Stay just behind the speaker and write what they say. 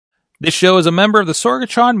This show is a member of the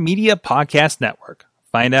Sorgatron Media Podcast Network.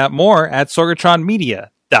 Find out more at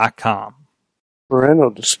sorgatronmedia.com. Parental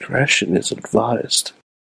discretion is advised.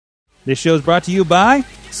 This show is brought to you by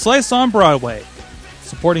Slice on Broadway,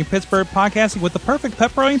 supporting Pittsburgh podcasting with the perfect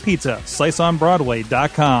pepperoni pizza.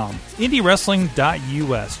 SliceOnBroadway.com.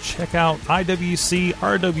 IndieWrestling.us. Check out IWC,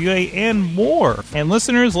 RWA, and more. And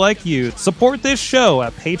listeners like you, support this show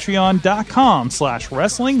at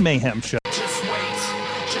Patreon.com/Wrestling Mayhem Show.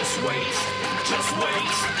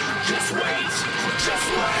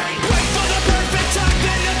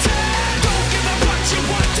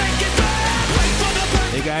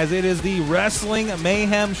 Guys, it is the Wrestling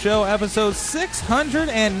Mayhem Show, episode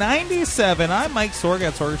 697. I'm Mike Sorg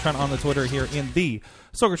at Sorgatron on the Twitter here in the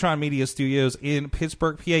Sorgatron Media Studios in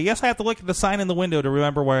Pittsburgh, PA. Yes, I have to look at the sign in the window to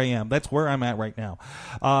remember where I am. That's where I'm at right now.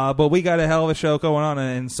 But we got a hell of a show going on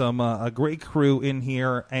and some a great crew in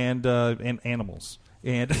here and animals.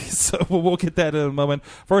 And so we'll get that in a moment.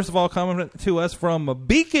 First of all, coming to us from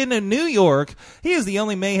Beacon, New York, he is the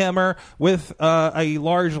only Mayhemmer with a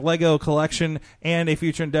large Lego collection and a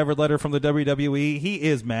future endeavor letter from the WWE. He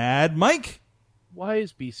is Mad Mike. Why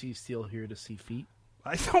is BC Steel here to see feet?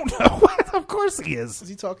 I don't know. Of course he is. Is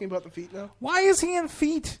he talking about the feet now? Why is he in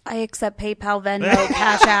feet? I accept PayPal, Venmo,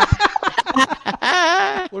 Cash App.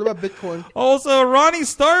 What about Bitcoin? Also, Ronnie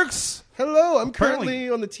Starks. Hello, I'm currently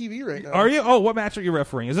on the TV right now. Are you? Oh, what match are you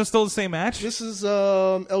refereeing? Is this still the same match? This is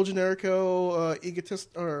El Generico,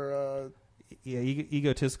 Egotistical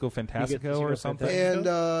Fantastico or something,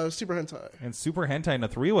 and Super Hentai, in a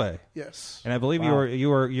three-way. Yes, and I believe you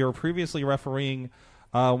were previously refereeing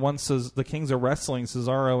once the Kings of Wrestling,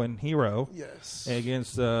 Cesaro and Hero, yes,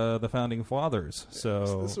 against the Founding Fathers. Yes.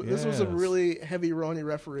 So this was a really heavy Ronnie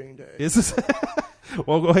refereeing day. Is this?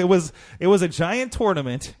 Well, it was a giant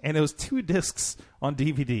tournament, and it was 2 discs on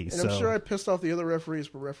DVD. And I'm sure I pissed off the other referees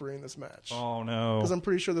for refereeing this match. Oh, no. Because I'm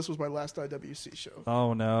pretty sure this was my last IWC show.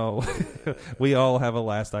 Oh, no. We all have a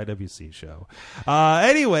last IWC show.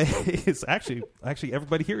 Anyway, it's actually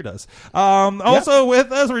everybody here does. Also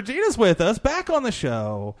with us, Regina's with us, back on the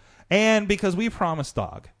show. And because we promised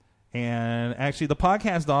Dog. And actually, the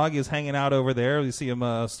podcast Dog is hanging out over there. You see him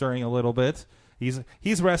stirring a little bit.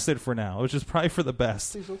 He's rested for now, which is probably for the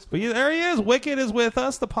best. But there he is. Wicked is with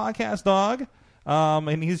us, the podcast Dog,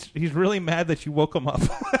 and he's really mad that you woke him up.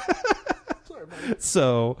 Sorry, buddy.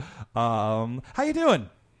 So, how you doing,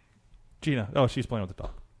 Gina? Oh, she's playing with the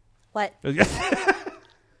dog. What?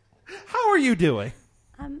 How are you doing?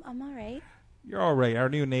 I'm all right. You're all right. Our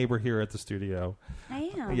new neighbor here at the studio.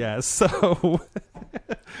 I am. Yes. So,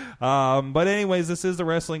 but anyways, this is the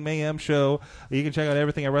Wrestling Mayhem Show. You can check out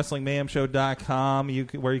everything at WrestlingMayhemShow.com,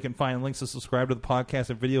 where you can find links to subscribe to the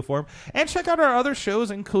podcast in video form, and check out our other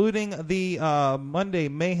shows, including the Monday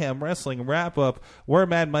Mayhem Wrestling Wrap Up, where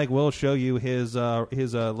Mad Mike will show you his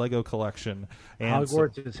Lego collection. And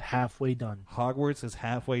Hogwarts is halfway done. Hogwarts is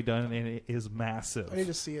halfway done, and it is massive. I need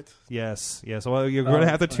to see it. Yes. Well, you're going to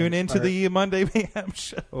have to tune into the Monday Mayhem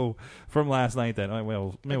Show from last night. Then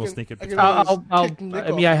we'll sneak it.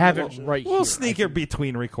 I have it right here. We'll sneak it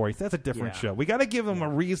between recordings. That's a different show. We got to give them a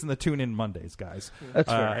reason to tune in Mondays, guys. That's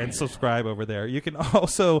fair. And subscribe over there. You can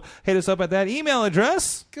also hit us up at that email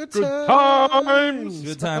address. Good times.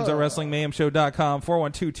 Good times at WrestlingMayhemShow.com.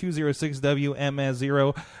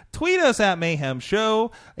 412-206-WMS0. Tweet us at Mayhem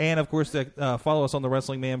Show, and of course, follow us on the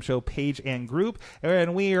Wrestling Mayhem Show page and group.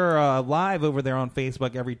 And we are live over there on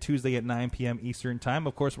Facebook every Tuesday at 9 p.m. Eastern Time.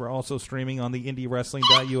 Of course, we're also streaming on the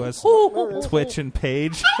IndieWrestling.us Twitch and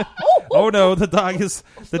page. Oh no, the dog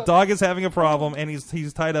is having a problem, and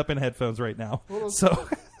he's tied up in headphones right now. So.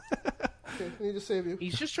 Okay, I need to save you.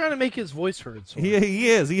 He's just trying to make his voice heard. So. He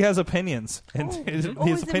is. He has opinions, and his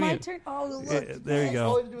is opinion. it my turn? Oh, look. There you go.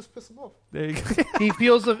 All I need to do is piss him off. There you go.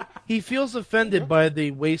 He feels offended by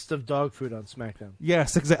the waste of dog food on SmackDown.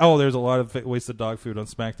 Yes, exactly. Oh, there's a lot of wasted dog food on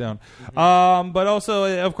SmackDown. Mm-hmm. But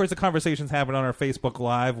also, of course, the conversations happen on our Facebook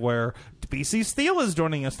Live where BC Steel is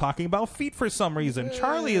joining us talking about feet for some reason. Yay.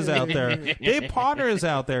 Charlie is out there. Dave Potter is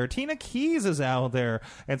out there. Tina Keys is out there.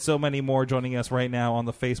 And so many more joining us right now on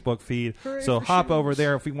the Facebook feed. Hooray so hop shoes. over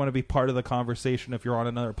there if you want to be part of the conversation if you're on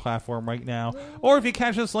another platform right now. Or if you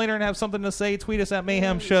catch us later and have something to say, tweet us at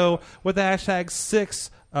Mayhem Show with the hashtag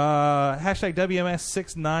hashtag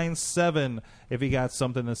WMS697 if you got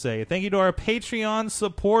something to say. Thank you to our Patreon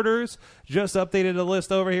supporters. Just updated a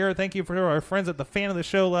list over here. Thank you for our friends at the fan of the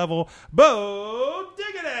show level. Bo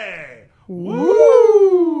Diggity!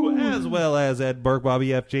 Woo! As well as Ed Burke,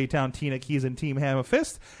 Bobby F. J-Town, Tina Keys, and Team Hammer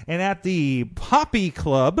Fist. And at the Poppy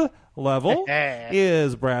Club level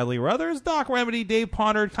is Bradley Ruthers, Doc Remedy, Dave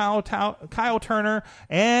Potter, Kyle Turner,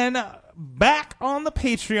 and back on the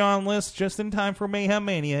Patreon list just in time for Mayhem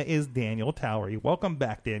Mania is Daniel Towery. Welcome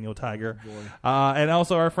back, Daniel Tiger. And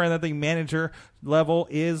also our friend at the manager level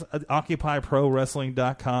is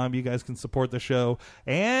OccupyProWrestling.com. You guys can support the show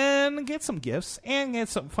and get some gifts and get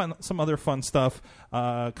some other fun stuff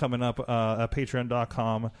coming up at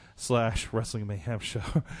Patreon.com/Wrestling Mayhem Show.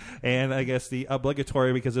 And I guess the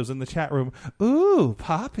obligatory, because it was in the chat room, ooh,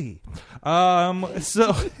 Poppy.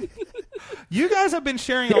 So you guys have been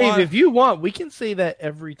sharing a Dave, lot. if you want, we can say that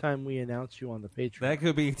every time we announce you on the Patreon. That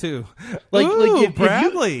could be too. Like if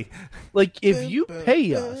Bradley. If you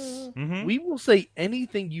pay us, we will say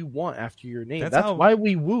anything you want after your name. That's why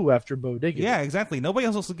we woo after Bo Diggity. Yeah, exactly. Nobody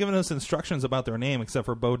else has given us instructions about their name except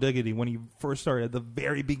for Bo Diggity when he first started at the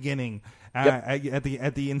very beginning,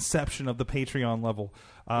 at the inception of the Patreon level.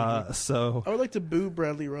 So I would like to boo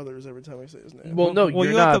Bradley Ruthers every time I say his name. Well, no,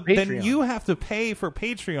 you're not a Patreon. Then you have to pay for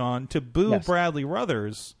Patreon to boo Bradley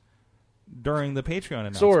Ruthers during the Patreon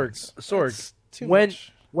announcements. Swords. Too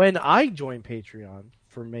much. When I join Patreon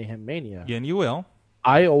for Mayhem Mania, Yeah, and you will.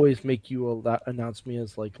 I always make you announce me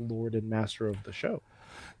as like Lord and Master of the show.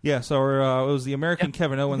 Yeah, so it was the American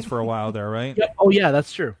Kevin Owens for a while there, right? Yep. Oh yeah,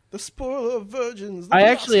 that's true. The spoiler of virgins. I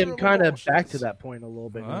actually am kind of back to that point a little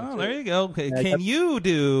bit. Oh, there you go. Okay. Can you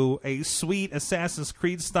do a sweet Assassin's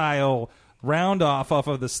Creed style round off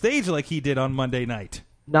of the stage like he did on Monday night?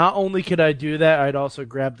 Not only could I do that, I'd also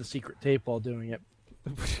grab the secret tape while doing it.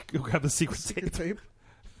 Go grab the secret tape.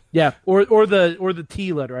 Yeah, or the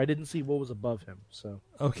T letter. I didn't see what was above him, so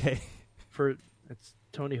Okay. It's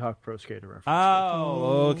Tony Hawk Pro Skater reference.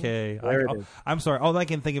 Oh, okay. There it is. I'm sorry. All I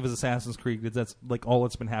can think of is Assassin's Creed because that's like all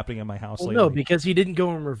that's been happening in my house lately. No, because he didn't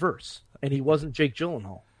go in reverse, and he wasn't Jake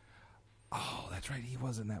Gyllenhaal. Oh, that's right. He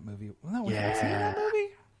was in that movie. Was he in that movie?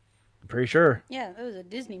 I'm pretty sure. Yeah, it was a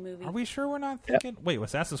Disney movie. Are we sure we're not thinking? Wait,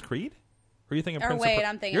 Assassin's Creed? Or are you thinking Or Prince wait, of Persia?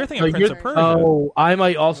 I'm thinking You're of thinking Prince Prince of of Persia. Persia. Oh, I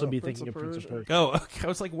might also be Prince thinking of of Prince of Persia. Persia. Oh, okay. I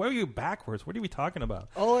was like, where are you backwards? What are we talking about?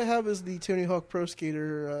 All I have is the Tony Hawk Pro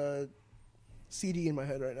Skater CD in my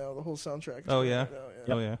head right now. The whole soundtrack. is Oh, playing yeah? right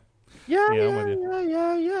now, Oh, yeah. Yeah, I'm with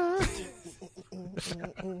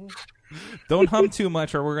you. Don't hum too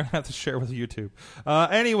much, or we're gonna have to share with YouTube.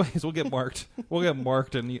 Anyways, we'll get marked. We'll get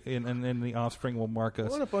marked, and the offspring will mark us.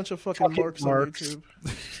 What a bunch of fucking marks on YouTube.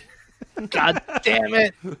 God damn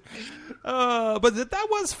it! But that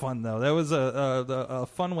was fun, though. That was a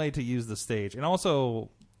fun way to use the stage, and also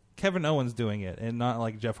Kevin Owens doing it, and not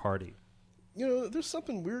like Jeff Hardy. You know, there's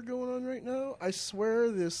something weird going on right now. I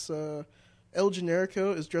swear this El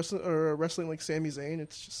Generico is wrestling like Sami Zayn.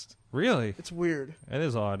 It's just Really, it's weird. it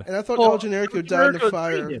is odd. And I thought El Generico died in the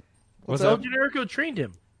fire. What's El that? Generico trained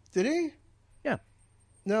him. Did he? Yeah.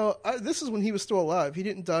 No, this is when he was still alive. He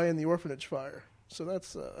didn't die in the orphanage fire, so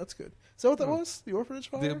that's good. Is that what that was? The orphanage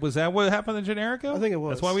fire? Was that what happened to Generico? I think it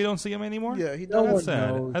was. That's why we don't see him anymore. Yeah, he No died. one That's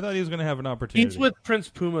sad. knows. I thought he was going to have an opportunity. He's with Prince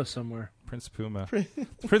Puma somewhere. Prince Puma.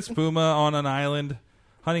 Prince Puma on an island,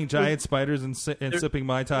 hunting giant spiders and sipping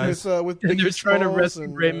Mai Tais. with And Biggie they're trying to Smalls rescue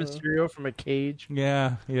and, Rey Mysterio from a cage.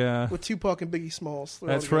 Yeah. with Tupac and Biggie Smalls.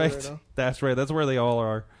 They're all That's together right. now. That's right. That's where they all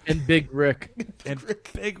are. And Big Rick. And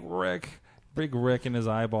Big Rick in his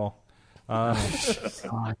eyeball.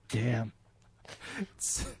 God damn.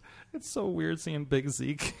 It's so weird seeing Big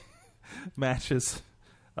Zeke matches.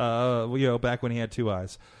 Back when he had two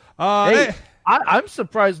eyes. Hey, I'm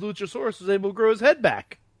surprised Luchasaurus was able to grow his head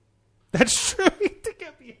back. That's true. He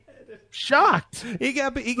got beheaded. Shocked. He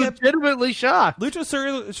got Legitimately shocked.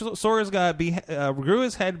 Luchasaurus grew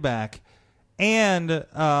his head back and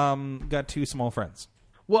got two small friends.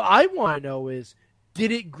 What I want to know is,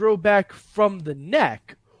 did it grow back from the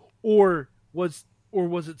neck, or was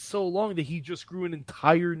it so long that he just grew an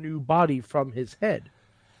entire new body from his head?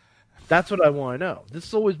 That's what I want to know. This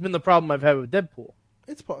has always been the problem I've had with Deadpool.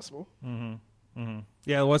 It's possible.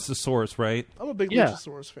 Yeah, what's the source, right? I'm a big Yeah.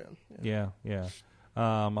 Luchasaurus fan. Yeah.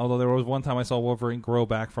 Although there was one time I saw Wolverine grow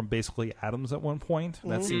back from basically atoms at one point.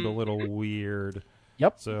 That seemed a little weird.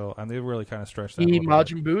 Yep. So, and they really kind of stretched that. He a little bit.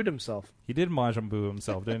 Majin Buu'd himself. He did Majin Buu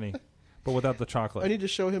himself, didn't he? But without the chocolate. I need to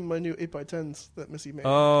show him my new 8x10s that Missy made.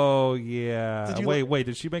 Oh, yeah. Did you Wait,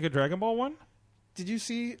 did she make a Dragon Ball one? Did you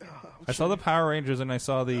see? I saw the Power Rangers and I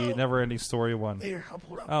saw the Never Ending Story one. Here, I'll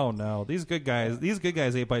pull it up. Oh, no. These good guys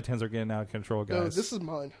 8x10s are getting out of control, guys. No, this is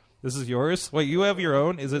mine. This is yours? Wait, you have your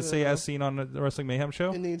own? Is it say as seen on the Wrestling Mayhem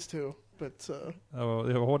show? It needs to, but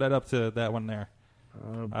Hold that up to that one there.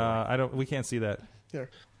 We can't see that. here.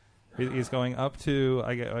 He's going up to.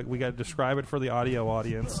 We got to describe it for the audio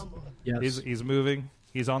audience. Yes. He's moving.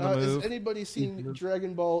 He's on the Has move. anybody seen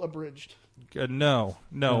Dragon Ball Abridged? No.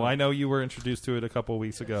 I know you were introduced to it a couple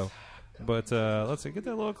weeks ago, but let's see. Get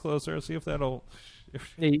that a little closer. See if that'll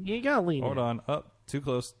You gotta lean. Hold in. on. Up. Too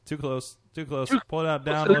close. Pull it out.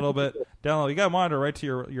 Down a little bit. Down a little. You got a monitor right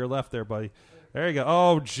to your left there, buddy. There you go.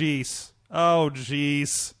 Oh, jeez. I'm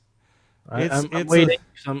waiting.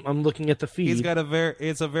 I'm looking at the feed. He's got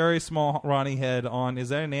it's a very small Ronnie head on. Is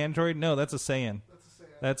that an Android? No, that's a Saiyan.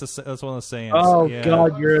 That's one of the Saiyans. Oh yeah.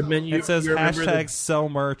 God, you're a menu. It says hashtag sell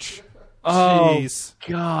merch. Oh Jeez.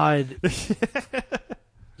 God.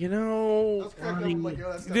 You know, Ronnie, like,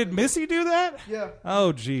 oh, that's Did Missy do that? Yeah.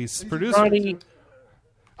 Oh, jeez. Producer. Ronnie,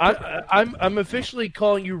 I'm officially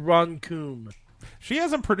calling you Ron Coom. She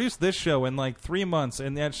hasn't produced this show in like 3 months,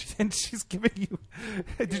 and yet she's giving you.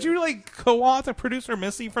 Did you like co-auth a producer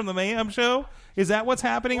Missy from the Mayhem Show? Is that what's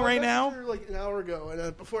happening right now? I messaged her like an hour ago,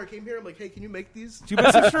 and before I came here, I'm like, "Hey, can you make these?" Did you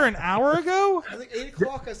message her an hour ago? I think 8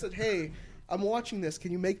 o'clock. I said, "Hey, I'm watching this.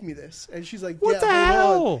 Can you make me this?" And she's like, What "Yeah, the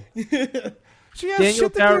hold hell? on." She has Daniel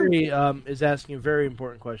shit to do. Cowrie is asking a very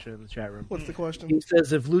important question in the chat room. What's the question? He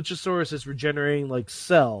says, if Luchasaurus is regenerating like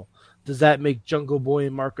Cell, does that make Jungle Boy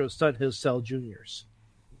and Marco Stunt his Cell Juniors?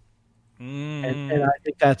 And I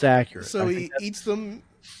think that's accurate. So he eats them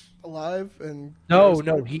alive and No,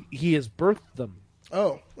 he has birthed them.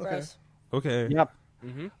 Oh, okay. Gross. Okay. Yep.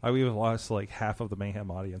 We've lost like half of the Mayhem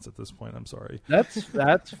audience at this point. I'm sorry. That's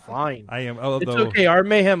fine. I am. It's Although, okay. Our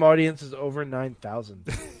Mayhem audience is over 9,000.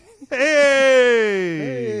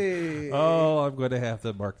 Hey! Oh, I'm going to have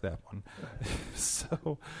to mark that one.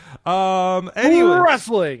 So, anyway,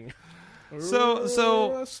 Wrestling. so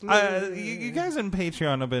you guys in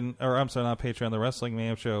Patreon have been, or I'm sorry, not Patreon, the Wrestling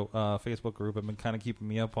Mayhem Show Facebook group have been kind of keeping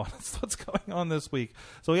me up on what's going on this week.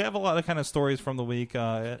 So we have a lot of kind of stories from the week,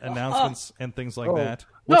 announcements and things like that.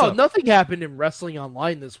 What's No, up? nothing happened in wrestling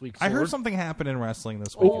online this week. I heard Sword. something happen in wrestling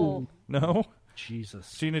this week. Oh. No,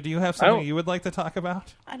 Jesus. Gina, do you have something you would like to talk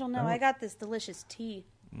about? I don't know. I got this delicious tea.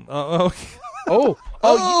 Okay.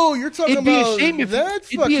 Oh, you're talking It'd be about a shame if that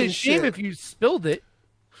it'd fucking be a shame shit. if you spilled it.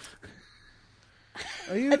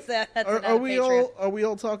 Are you? That's Are another we Patreon. all? Are we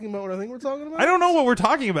all talking about what I think we're talking about? I don't know what we're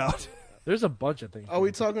talking about. There's a bunch of things. Are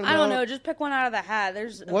we talking about? I don't know. Just pick one out of the hat.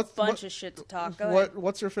 There's a bunch of shit to talk. Go ahead.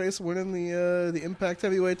 What's her face winning the Impact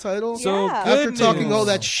Heavyweight title? So Yeah. good After talking news. all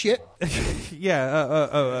that shit,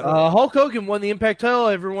 Yeah. Hulk Hogan won the Impact title,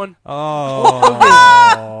 everyone.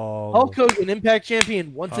 Oh. Hulk Hogan, Impact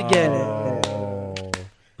champion once again. Oh.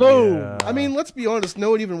 Boom. Yeah. I mean, let's be honest.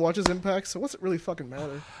 No one even watches Impact, so what's it really fucking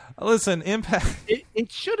matter? Listen, Impact.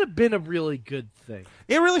 It should have been a really good thing.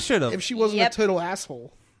 It really should have. If she wasn't Yep. a total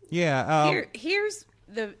asshole. Yeah. Here's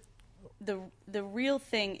the real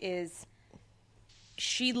thing is,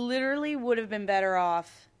 she literally would have been better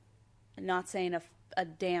off not saying a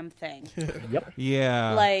damn thing. Yep.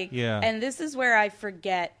 Yeah. Yeah. And this is where I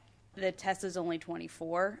forget that Tessa's only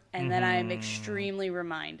 24, and then I am extremely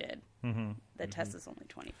reminded that Tessa's only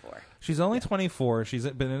 24. She's only 24. She's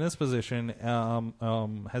been in this position.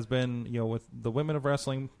 Has been, with the Women of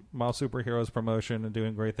Wrestling, Mile Superheroes promotion, and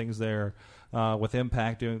doing great things there. With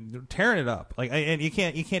Impact, tearing it up. And you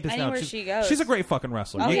can't discount. Anywhere she goes. She's a great fucking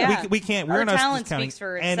wrestler. Oh, yeah. We can't. We're Her not talent discounting speaks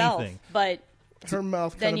for itself, anything. but Her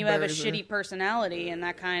mouth. then kinda you have a buries her. shitty personality, and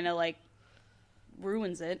that kind of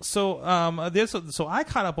ruins it. So, so I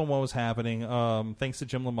caught up on what was happening. Thanks to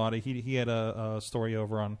Jim LaMotta, he had a story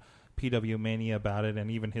over on PW Mania about it,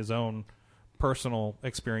 and even his own personal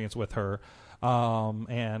experience with her.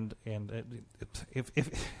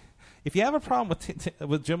 If you have a problem with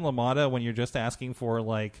Jim LaMotta when you're just asking for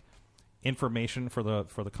information for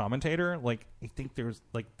the commentator, I think there's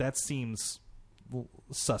that seems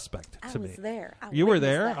suspect to me. I was there. You were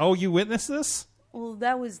witnessed there? that. Oh, you witnessed this? Well,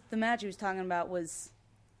 that was the match he was talking about was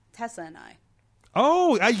Tessa and I.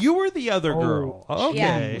 Oh, you were the other girl. Okay.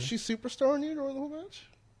 Yeah. Was she superstar in you during the whole match?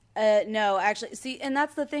 No, actually, see, and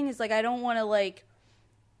that's the thing is I don't want to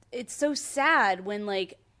it's so sad when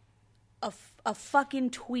a fucking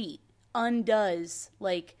tweet undoes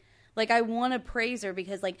I want to praise her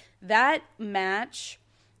because that match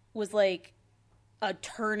was a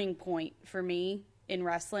turning point for me in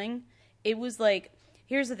wrestling. It was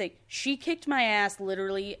here's the thing, she kicked my ass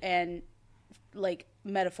literally and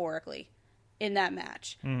metaphorically in that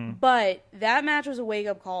match. But that match was a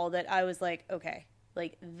wake-up call that I was okay,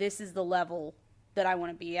 this is the level that I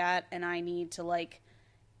want to be at, and I need to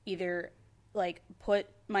either put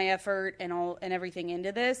my effort and everything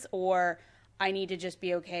into this, or I need to just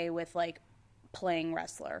be okay with playing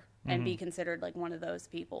wrestler and be considered one of those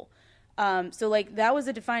people. So that was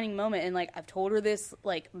a defining moment, and I've told her this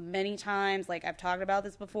many times, I've talked about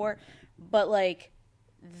this before, but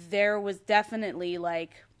there was definitely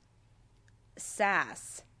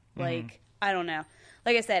sass. I don't know.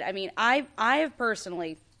 Like I said, I mean, I have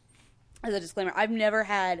personally, as a disclaimer, I've never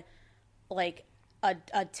had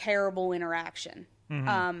a terrible interaction. But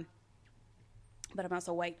I'm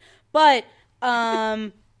also white. But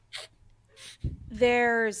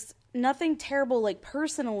there's nothing terrible, like,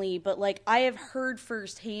 personally, but, like, I have heard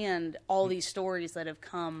firsthand all these stories that have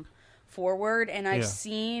come forward, and I've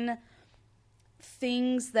seen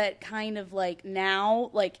things that kind of, like, now,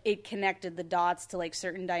 like, it connected the dots to, like,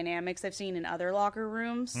 certain dynamics I've seen in other locker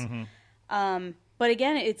rooms. But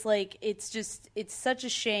again, it's like, it's such a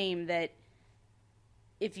shame that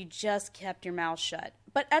if you just kept your mouth shut.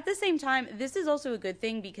 But at the same time, this is also a good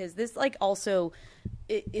thing, because this, like, also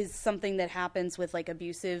is something that happens with, like,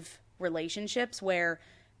 abusive relationships, where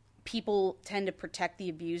people tend to protect the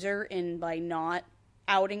abuser by not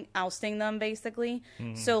ousting them, basically.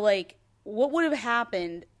 So, like, what would have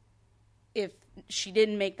happened if she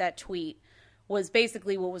didn't make that tweet was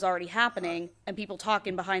basically what was already happening, and people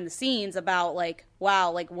talking behind the scenes about, like,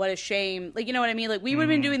 wow, like, what a shame. Like, you know what I mean? Like, we would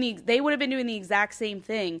have been they would have been doing the exact same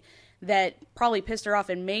thing that probably pissed her off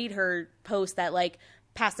and made her post that, like,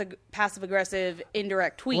 passive aggressive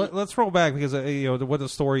indirect tweet. Let's roll back, because what the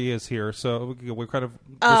story is here. So we're kind of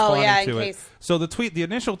responding to it. So the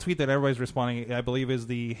initial tweet that everybody's responding, I believe, is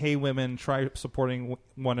the "Hey women, try supporting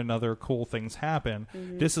one another. Cool things happen."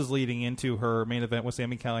 This is leading into her main event with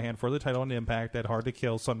Sami Callihan for the title and Impact at Hard to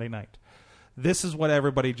Kill Sunday night. This is what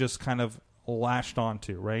everybody just kind of latched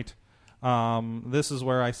onto, right? This is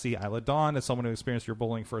where I see Isla Dawn as someone who experienced your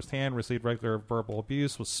bullying firsthand, received regular verbal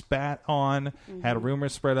abuse, was spat on, had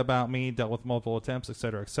rumors spread about me, dealt with multiple attempts,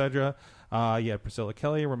 etc., etc. You had Priscilla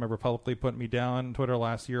Kelly, remember publicly putting me down on Twitter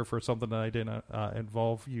last year for something that I didn't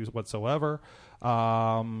involve you whatsoever.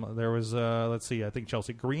 There was, let's see, I think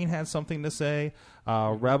Chelsea Green had something to say.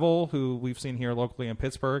 Rebel, who we've seen here locally in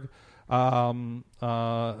Pittsburgh, saying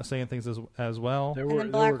things as well. And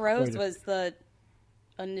then Black Rose was the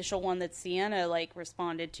initial one that Sienna, like,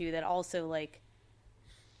 responded to, that also, like,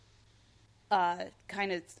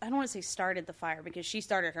 kind of, I don't want to say started the fire, because she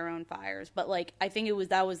started her own fires, but, like, I think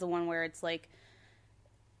that was the one where it's like,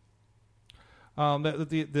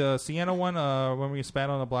 the Sienna one, when we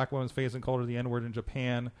spat on a black woman's face and called her the N-word in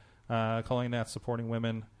Japan, calling that supporting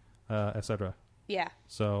women, etc. Yeah.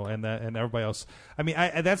 So and everybody else. I mean,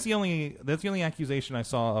 that's the only accusation I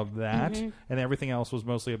saw of that, and everything else was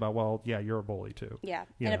mostly about, well, yeah, you're a bully too. Yeah,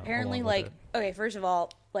 and apparently, like, okay, first of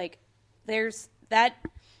all, like, there's that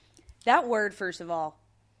word. First of all,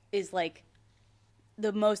 is, like,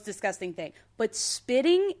 the most disgusting thing. But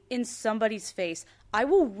spitting in somebody's face, I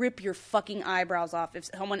will rip your fucking eyebrows off if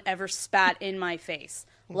someone ever spat in my face.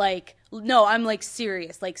 Like, no, I'm, like,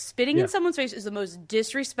 serious. Like, spitting in someone's face is the most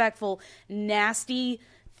disrespectful, nasty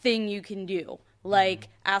thing you can do. Like,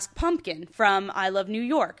 ask Pumpkin from I Love New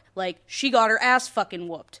York. Like, she got her ass fucking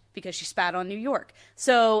whooped because she spat on New York.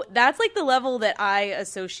 So that's, like, the level that I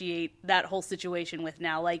associate that whole situation with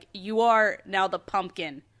now. Like, you are now the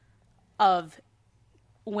Pumpkin of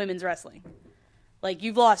women's wrestling. Like,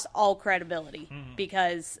 you've lost all credibility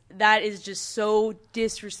because that is just so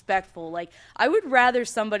disrespectful. Like, I would rather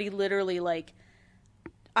somebody literally, like,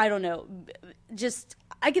 I don't know, just,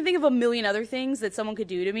 I can think of a million other things that someone could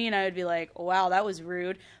do to me, and I would be like, oh, wow, that was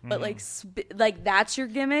rude. But, like, that's your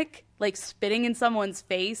gimmick? Like, spitting in someone's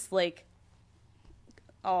face? Like,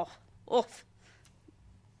 oh, oof.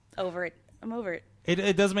 Over it. I'm over it.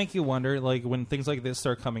 It does make you wonder, like, when things like this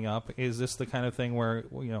start coming up, is this the kind of thing where,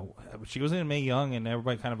 she was in Mae Young and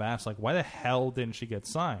everybody kind of asked, like, why the hell didn't she get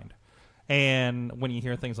signed? And when you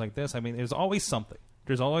hear things like this, I mean, there's always something.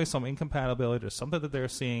 There's always some incompatibility. There's something that they're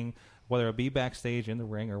seeing, whether it be backstage, in the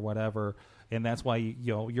ring, or whatever. And that's why,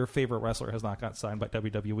 your favorite wrestler has not got signed by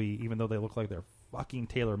WWE, even though they look like they're fucking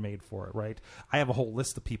tailor-made for it, right? I have a whole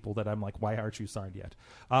list of people that I'm like, why aren't you signed yet?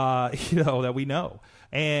 That we know.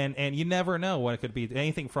 And you never know what it could be.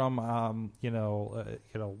 Anything from,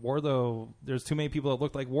 Wardlow. There's too many people that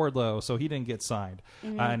look like Wardlow, so he didn't get signed.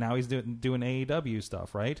 Now he's doing AEW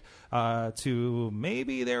stuff, right? To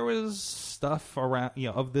maybe there was stuff around,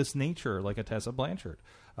 of this nature, like a Tessa Blanchard,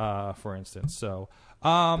 for instance.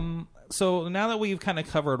 So now that we've kind of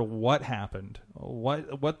covered what happened,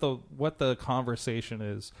 what the conversation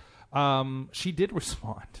is, she did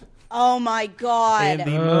respond. Oh my God! And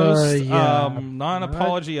the most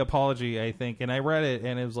non-apology apology, I think. And I read it,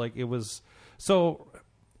 and it was so.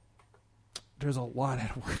 There's a lot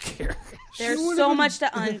at work here. There's so much to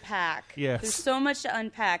unpack. Yes, there's so much to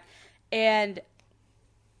unpack, and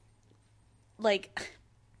like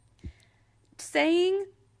saying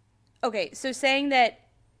that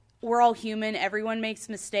we're all human, everyone makes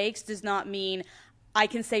mistakes, does not mean I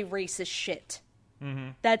can say racist shit.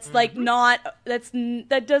 That's like not,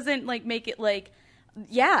 that doesn't like make it like,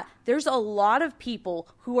 Yeah, there's a lot of people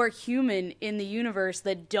who are human in the universe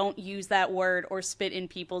that don't use that word or spit in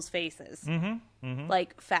people's faces.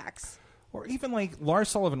 Like, facts. Or even like Lars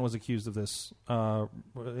Sullivan was accused of this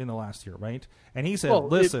in the last year, right? And he said, Well,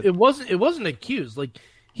 "Listen, it wasn't accused. Like,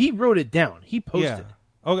 he wrote it down. He posted.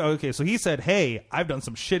 yeah, okay. So he said, "Hey, I've done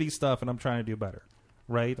some shitty stuff, and I'm trying to do better."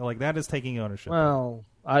 Right? Like that is taking ownership. Well,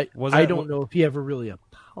 I don't know if he ever really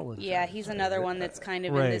apologized. Yeah, he's another one that's kind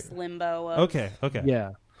of in Right. this limbo of... Okay.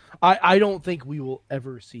 Yeah. I don't think we will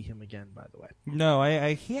ever see him again, by the way. No,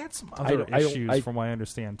 he had some other issues, from what I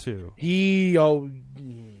understand too.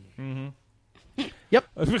 Yep.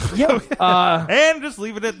 And just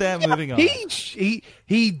leave it at that. Moving on.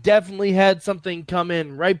 He definitely had something come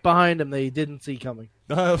in right behind him that he didn't see coming.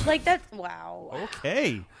 Like, that... Wow.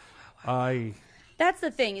 Okay. That's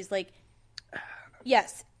the thing, is like,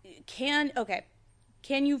 yes, can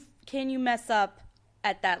you mess up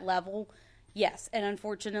at that level? Yes, and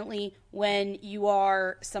unfortunately, when you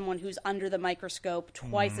are someone who's under the microscope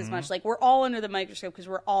twice as much, like, we're all under the microscope because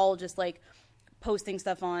we're all just like posting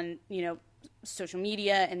stuff on, social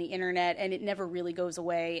media and the internet, and it never really goes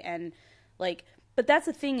away. And like, but that's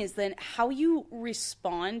the thing, is then how you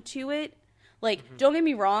respond to it. Like, don't get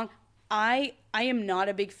me wrong, I am not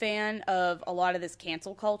a big fan of a lot of this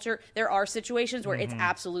cancel culture. There are situations where it's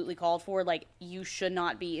absolutely called for, like, you should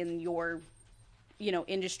not be in your,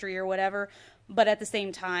 industry or whatever. But at the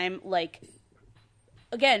same time, like,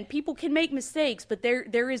 again, people can make mistakes, but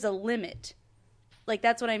there is a limit. Like,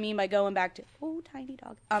 that's what I mean by going back to, tiny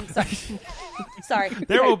dog. I'm sorry. Sorry.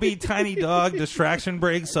 There will be tiny dog distraction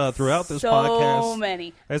breaks throughout this so podcast. So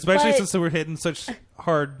many. Especially But- since we're hitting such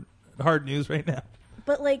hard news right now.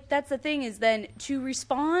 But, like, that's the thing, is then to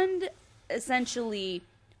respond, essentially,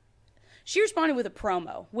 she responded with a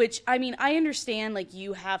promo, which, I mean, I understand, like,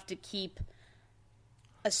 you have to keep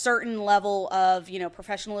a certain level of,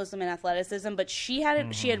 professionalism and athleticism, but she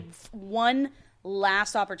had one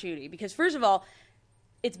last opportunity, because, first of all,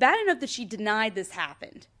 it's bad enough that she denied this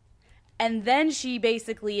happened. And then she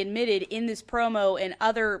basically admitted in this promo and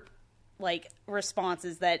other, like,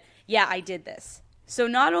 responses that, yeah, I did this. So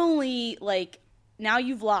not only, like, now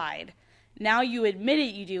you've lied, now you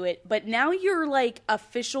admitted you do it, but now your, like,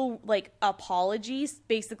 official, like, apologies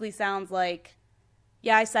basically sounds like,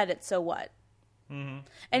 yeah, I said it, so what? And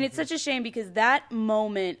it's such a shame, because that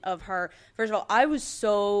moment of her, first of all, I was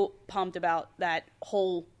so pumped about that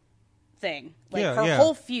whole thing. Like, her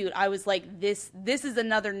whole feud, I was like, this is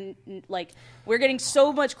another, like, we're getting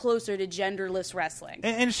so much closer to genderless wrestling.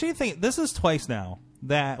 And she this is twice now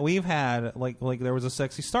that we've had, like there was a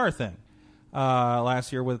Sexy Star thing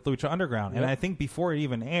last year with Lucha Underground. Yep. And I think before it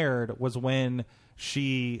even aired was when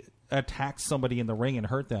she attacked somebody in the ring and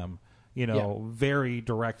hurt them, very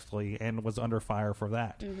directly, and was under fire for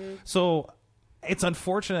that. So it's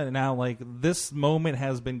unfortunate now, like, this moment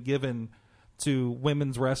has been given to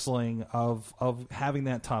women's wrestling of having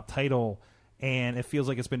that top title, and it feels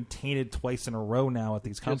like it's been tainted twice in a row now at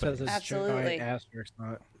these companies. Absolutely.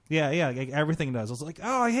 Yeah, like, everything does. It's like,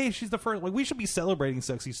 oh, hey, she's the first. Like, we should be celebrating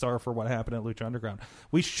Sexy Star for what happened at Lucha Underground.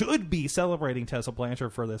 We should be celebrating Tessa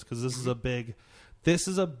Blanchard for this, because this is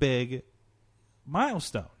a big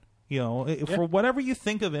milestone. For whatever you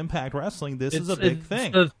think of Impact Wrestling, this is a big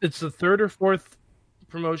thing. It's the third or fourth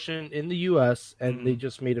promotion in the U.S., and they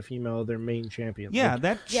just made a female their main champion. Yeah, Like,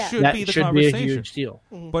 that should that be the should conversation. be a huge deal.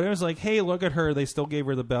 But it was like, hey, look at her. They still gave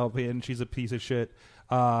her the belt, and she's a piece of shit.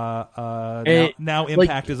 Now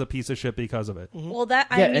Impact is a piece of shit because of it. Well,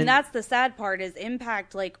 that's the sad part, is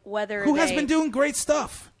Impact, like, whether Who has been doing great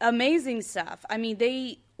stuff. Amazing stuff. I mean,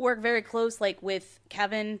 they work very close, like, with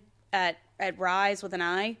Kevin at Rise with an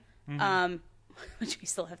I, which we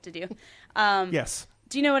still have to do. Yes.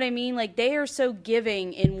 Do you know what I mean? Like, they are so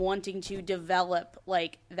giving in wanting to develop,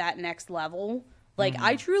 like, that next level. Like,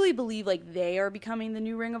 I truly believe, like, they are becoming the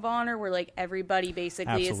new Ring of Honor, where, like, everybody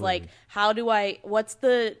basically is like, what's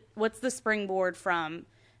the springboard from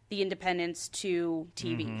the independents to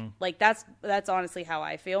TV? Like, that's honestly how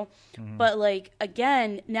I feel. But, like,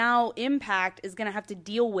 again, now Impact is going to have to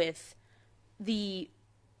deal with the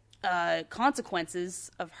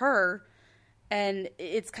consequences of her. And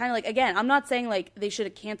it's kind of like, again, I'm not saying, like, they should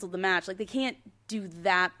have canceled the match. Like, they can't do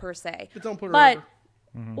that per se. But don't put her over.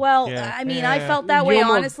 Well, Yeah. I mean, Yeah. I felt that way,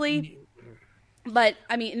 honestly. But,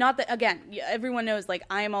 I mean, not that, again, everyone knows, like,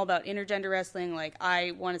 I am all about intergender wrestling. Like,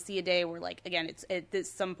 I want to see a day where, like, again, at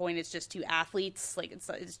some point it's just two athletes. Like, it's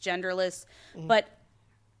genderless. But,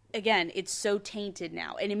 again, it's so tainted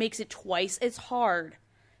now. And it makes it twice as hard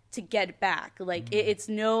to get back. Like, it's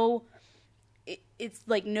no... it's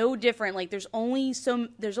like no different. Like there's only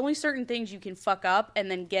certain things you can fuck up and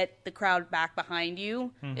then get the crowd back behind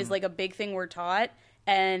you is like a big thing we're taught,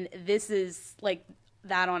 and this is like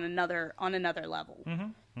that on another level.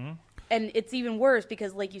 And it's even worse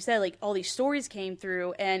because, like you said, like all these stories came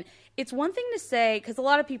through, and it's one thing to say, because a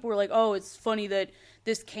lot of people were like, oh, it's funny that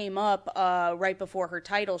this came up right before her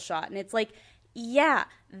title shot. And it's like, yeah,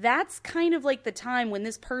 that's kind of like the time when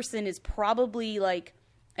this person is probably like,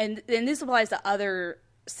 and this applies to other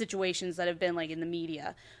situations that have been like in the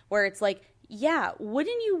media, where it's like, yeah,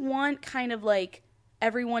 wouldn't you want kind of like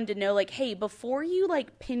everyone to know, like, hey, before you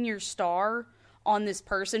like pin your star on this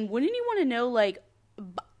person, wouldn't you want to know, like,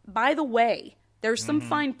 by the way, there's some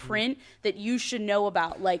fine print that you should know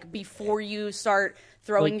about, like, before you start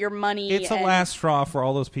throwing your money. It's a last straw for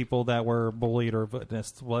all those people that were bullied or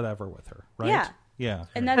witnessed whatever with her, right? Yeah. Yeah.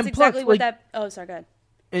 And that's And exactly plus, what like- that... Oh, sorry, go ahead.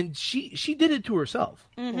 And she did it to herself.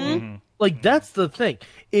 Like, that's the thing.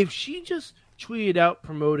 If she just tweeted out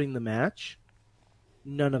promoting the match,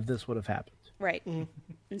 none of this would have happened. Right. None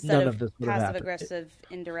Instead of this would have happened. passive-aggressive,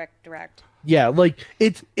 indirect, direct. Yeah, like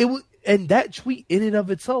it was, and that tweet in and of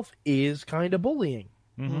itself is kind of bullying.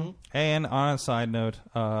 And on a side note,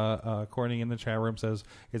 Courtney in the chat room says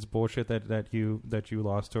it's bullshit that you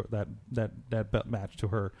lost to that belt match to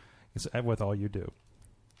her with all you do.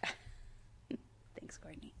 Thanks,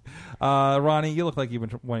 Courtney. Ronnie, you look like you've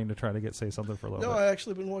been wanting to try to say something for a little No, bit. I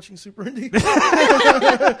actually been watching Super Indie.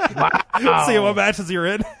 See what matches you're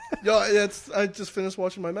in. Yo, I just finished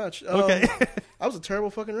watching my match. Okay. I was a terrible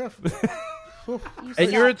fucking ref.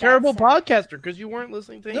 And you're a suck, terrible Dad. podcaster because you weren't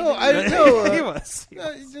listening to No, anything. I know. He was.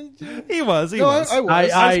 He No, was. I was. I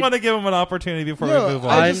I- just want to give him an opportunity before No, we move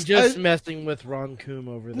on. I'm just- just I- messing with Ron Coombe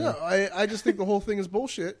over there. No, I just think the whole thing is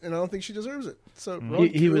bullshit, and I don't think she deserves it. So, Ron Mm-hmm.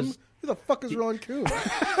 He Coombe? was- Who the fuck is Ron Coombe?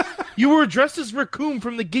 You were dressed as Raccoon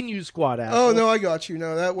from the Ginyu Squad. Oh, Asshole. no, I got you.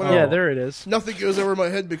 No, that went Yeah, over. there it is. Nothing goes over my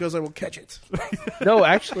head because I will catch it. No,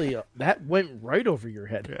 actually, that went right over your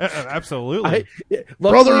head. Absolutely. Luckily, it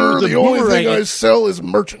was Brother, a the only boomerang. thing I sell is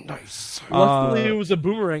merchandise. Luckily, it was a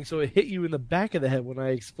boomerang, so it hit you in the back of the head when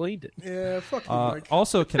I explained it. Yeah, fuck you, Mike.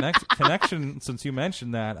 Also, connection. Since you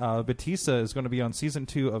mentioned that, Batista is going to be on season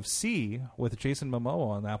 2 of C with Jason Momoa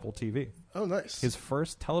on Apple TV. Oh, nice. His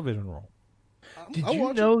first television role. Did I'll you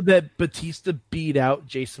watch know that Batista beat out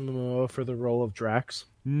Jason Momoa for the role of Drax?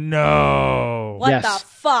 No. What Yes. the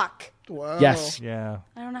fuck? Wow. Yes. Yeah.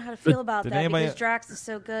 I don't know how to feel about did that anybody- because Drax is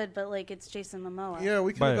so good, but like it's Jason Momoa. Yeah,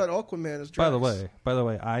 we could have By- got Aquaman as Drax. By the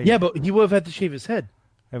way, I Yeah, but he would have had to shave his head.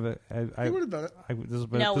 He would have done it. this is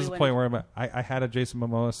No, this is we the point where I had a Jason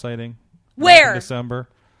Momoa sighting. Where? In December.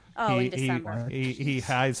 Oh, in December. He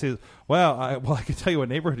hides his. Well, I can tell you what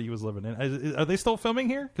neighborhood he was living in. Are they still filming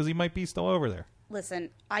here? Because he might be still over there. Listen,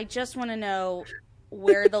 I just want to know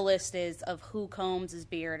where the list is of who combs his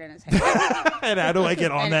beard and his hair. And how do I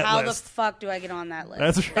get on and that how list? the fuck do I get on that list?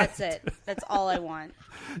 That's right. That's it. That's all I want.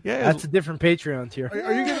 Yeah, That's a different Patreon tier.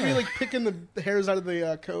 Are you going to be like picking the hairs out of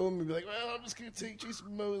the comb and be like, well, I'm just going to take Jason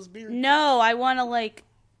Momoa's beard? No, I want to like,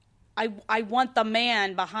 I want the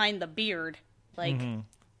man behind the beard. Like,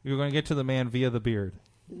 you're going to get to the man via the beard.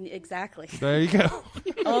 exactly. There you go.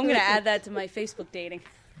 Oh, I'm going to add that to my Facebook dating.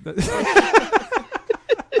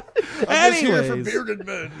 I'm just here for Anyways. bearded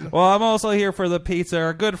men. Well, I'm also here for the pizza.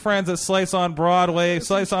 Our good friends at Slice on Broadway,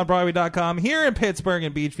 sliceonbroadway.com, here in Pittsburgh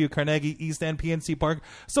and Beachview, Carnegie, East End, PNC Park,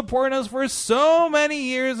 supporting us for so many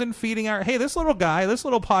years and feeding our... Hey, this little guy, this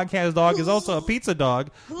little podcast dog is also a pizza dog.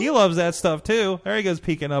 He loves that stuff, too. There he goes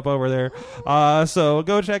peeking up over there. So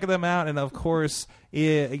go check them out. And, of course...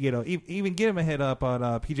 even give him a hit up on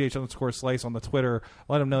PGH_Slice on the Twitter.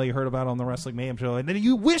 Let them know you heard about it on the Wrestling Mayhem Show, and then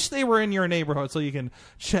you wish they were in your neighborhood, so you can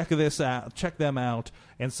check them out,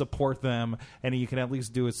 and support them. And you can at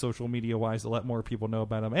least do it social media wise to let more people know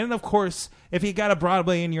about them. And of course, if you got a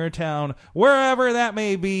Broadway in your town, wherever that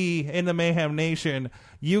may be in the Mayhem Nation,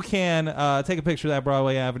 you can take a picture of that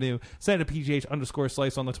Broadway Avenue, send it to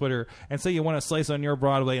PGH_Slice on the Twitter, and say you want to slice on your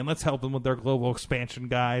Broadway, and let's help them with their global expansion,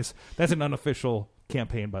 guys. That's an unofficial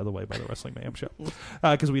campaign, by the way, by the Wrestling Mayhem Show,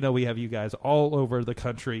 because we know we have you guys all over the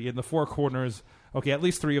country in the four corners. Okay, at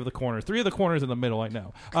least three of the corners in the middle, I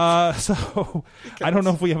know. So I don't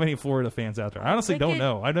know if we have any Florida fans out there. I honestly don't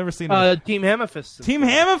know. I've never seen Team Hammerfist. Team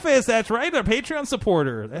Hammerfist. That's right, a Patreon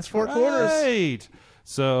supporter. That's four right. corners.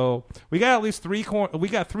 So we got at least three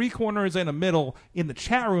corners and a middle in the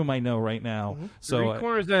chat room, I know, right now. So Three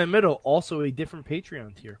corners in the middle, also a different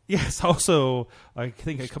Patreon tier. yes, also I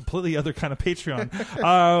think a completely other kind of Patreon.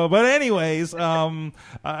 But anyways, I'm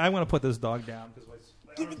going to put this dog down.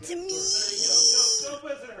 Give it to me.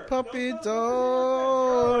 Puppy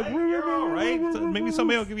dog. You're all right. Maybe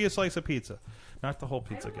somebody will give you a slice of pizza. Not the whole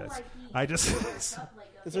pizza, guys. I just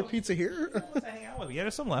Is there pizza here? to hang out with you. Yeah,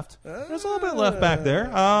 there's some left. There's a little bit left back there.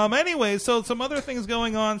 Anyway, so some other things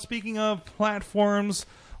going on. Speaking of platforms,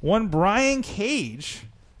 one Brian Cage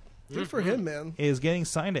Good for him, man. is getting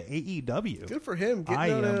signed to AEW. Good for him.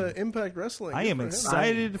 Getting out of Impact Wrestling. I Good am for him.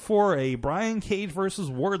 excited for a Brian Cage versus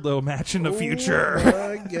Wardlow match in the future.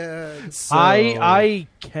 Oh, my God. So- I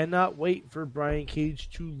cannot wait for Brian Cage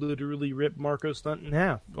to literally rip Marco Stunt in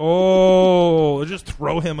half. Oh, just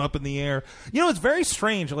throw him up in the air. You know, it's very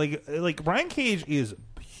strange. Like Brian Cage is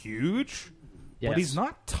huge, Yes. but he's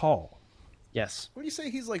not tall. Yes. What do you say?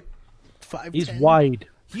 He's like 5'10"? He's wide.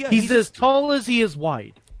 Yeah, he's as tall as he is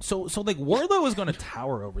wide. So like Wardlow is going to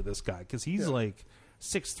tower over this guy because he's like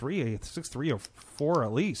 6'3", or 4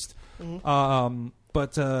 at least.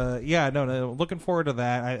 But looking forward to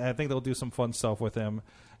that. I think they'll do some fun stuff with him.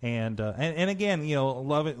 And again, you know,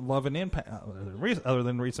 love and impact. Other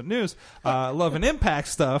than recent news, love and impact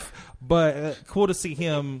stuff. But cool to see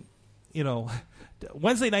him. You know,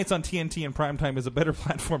 Wednesday nights on TNT in primetime is a better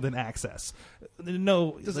platform than Access.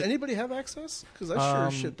 No, Does anybody have access? Because I sure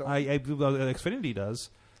as shit don't. Xfinity does.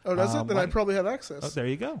 Oh, does it? Then I probably have access. Oh, there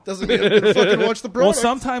you go. Doesn't mean I'm going to fucking watch the Well, product.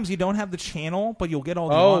 sometimes you don't have the channel, but you'll get all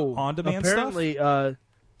the on-demand apparently, stuff.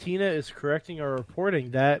 Tina is correcting our reporting.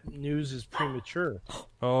 That news is premature.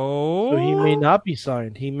 Oh, So he may not be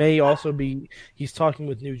signed. He may also be. He's talking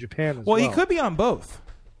with New Japan as well. well, he could be on both.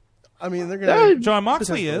 I mean, they're going to. John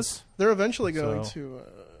Moxley is. They're eventually going So- to.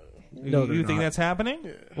 No, you they're think not. that's happening?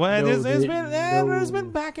 Well, No, there's no.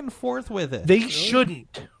 been back and forth with it. They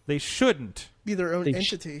shouldn't. They shouldn't. Be their own They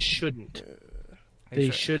entity. shouldn't. They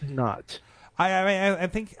should not. I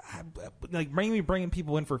think like bringing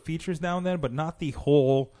people in for features now and then, but not the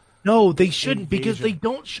whole. No, they shouldn't because Invasion. they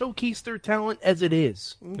don't showcase their talent as it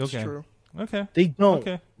is. It's Okay. true. Okay. They don't.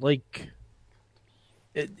 Okay. Like,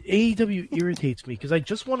 AEW irritates me because I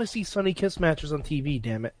just want to see Sunny Kiss matches on TV.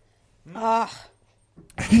 Damn it!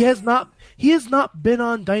 He has not been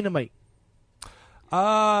on Dynamite.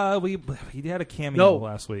 He had a cameo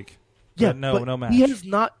last week. Yeah, But no, but no match. He has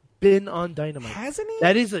not been on Dynamite. Hasn't he?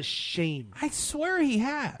 That is a shame. I swear he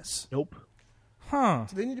has. Nope. Huh.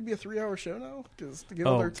 Do they need to be a 3-hour show now? Just to get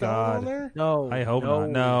all their talent God. on there? No. I hope no. not.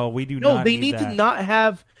 No, we do No, not. they need that. to not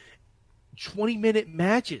have 20-minute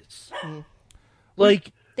matches.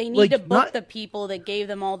 Like They need like to book not- the people that gave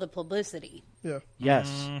them all the publicity. Yeah. Yes.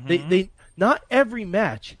 Mm-hmm. They not every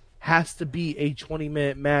match has to be a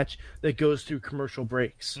 20-minute match that goes through commercial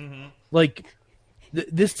breaks. Mm-hmm. Like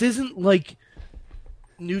this isn't like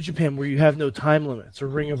New Japan where you have no time limits or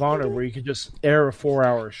Ring of Honor where you could just air a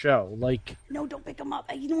 4-hour show. Like No, don't pick them up.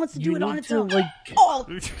 He wants to you do it on need its to, own. like Oh,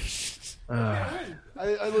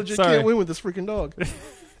 I legit Sorry. can't win with this freaking dog. it's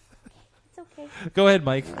okay. Go ahead,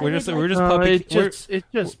 Mike. We're just no, puppy. it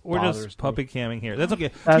just We're bothers just me. puppy camming here. That's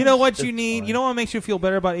okay. That's- you know what you that's need? fine. You know what makes you feel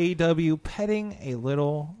better about AEW? Petting a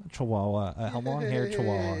little chihuahua, a long-haired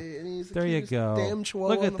chihuahua. And he's the There you cutest go. Damn chihuahua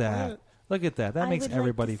Look on at the that. planet. Look at that. That I makes would like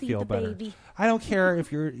everybody to see feel the better. baby. I don't care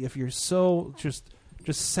if you're so just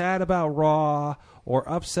sad about Raw or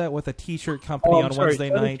upset with a T-shirt company Oh, I'm on sorry. Wednesday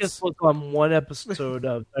Tony nights. Kiss was on one episode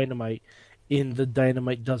of Dynamite in the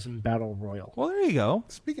Dynamite Dozen Battle Royal. Well, there you go.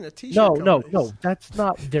 Speaking of t-shirt No, companies, that's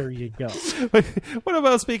not. There you go. What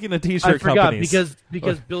about speaking of I T-shirt forgot companies?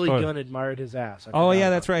 because Billy oh. Gunn admired his ass. I Oh forgot yeah, about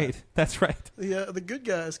that's right. That's right. the good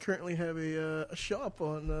guys currently have a shop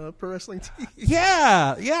on Pro Wrestling Tees.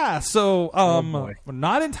 Yeah. So, boy.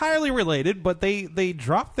 not entirely related, but they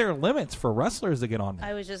dropped their limits for wrestlers to get on there.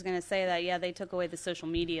 I was just going to say that, yeah, they took away the social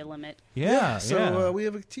media limit. Yeah. So we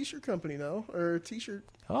have a t-shirt company now, or a t-shirt.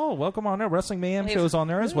 Oh, welcome on there. Wrestling Mayhem Wait, shows on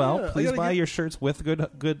there as well. yeah, I Please gotta buy get- your shirts with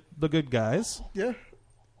the good guys. Yeah.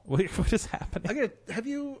 What is happening? I gotta have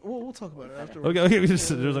you. We'll talk about it afterwards. Okay,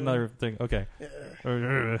 there's another thing. Okay.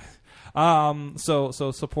 So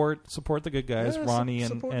support the good guys, Yeah, Ronnie and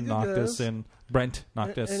support the good Noctis guys. and Brent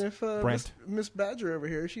Noctis. And if Brent. Miss Badger over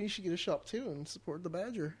here, she should get a shop too and support the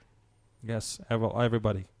Badger Yes,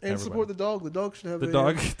 everybody. and support the dog. The dog should have the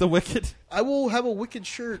dog, the Wicked. I will have a Wicked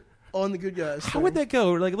shirt on the good guys. How would that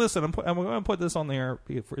go? Like, listen, I'm going to put this on there.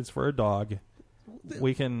 It's for a dog.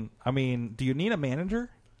 We can. I mean, do you need a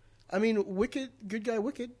manager? I mean, Wicked, good guy,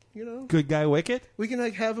 Wicked. You know, Good guy, Wicked. we can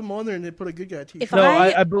like have him on there and then put a good guy t-shirt. If No,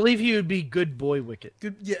 I- I believe he would be good boy Wicket.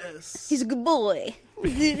 Good, yes. He's a good boy.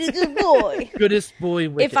 He's a good boy. Goodest boy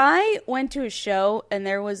Wicket. If I went to a show and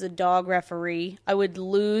there was a dog referee, I would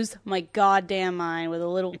lose my goddamn mind with a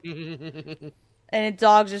little and a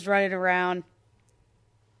dog just running around.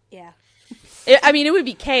 Yeah. I mean, it would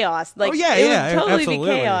be chaos. Like, Oh, yeah, it yeah, would totally absolutely.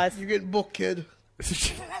 be chaos. You're getting booked, kid.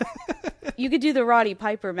 You could do the Roddy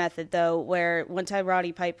Piper method, though, where one time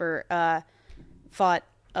Roddy Piper fought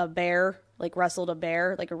a bear, like wrestled a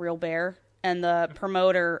bear, like a real bear, and the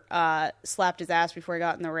promoter slapped his ass before he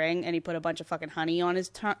got in the ring, and he put a bunch of fucking honey on his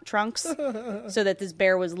trunks so that this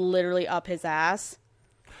bear was literally up his ass.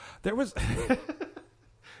 There was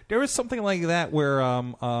there was something like that where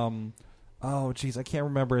oh geez, I can't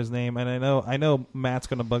remember his name, and I know Matt's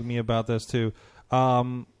going to bug me about this too.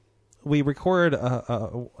 We recorded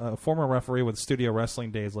a former referee with Studio Wrestling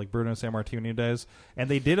days, like Bruno Sammartino days, and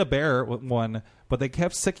they did a bear one, but they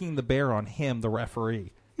kept sicking the bear on him, the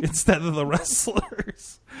referee, instead of the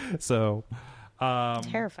wrestlers. So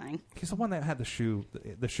Terrifying. he's the one that had the shoe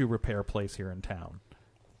repair place here in town.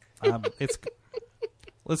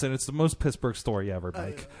 Listen, it's the most Pittsburgh story ever,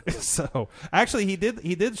 Mike. So actually, he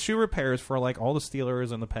did shoe repairs for like all the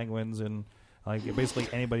Steelers and the Penguins and like basically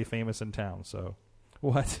anybody famous in town. So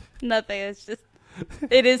what? Nothing. It's just,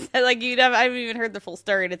 it is like I haven't even heard the full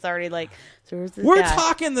story, and it's already like, so where's this We're guy?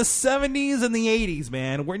 talking the 70s and the 80s,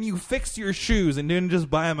 man, when you fixed your shoes and didn't just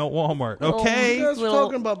buy them at Walmart, okay? You guys were Little-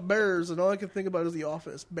 talking about Bears, and all I can think about is The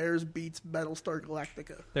Office. Bears beats Battlestar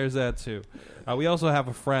Galactica. There's that, too. We also have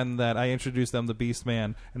a friend that I introduced them to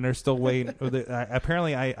Beastman, and they're still waiting.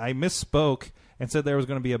 Apparently, I misspoke and said there was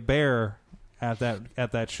going to be a bear at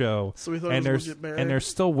that show. So we thought and it was a legit bear? And they're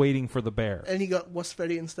still waiting for the bear. And he got West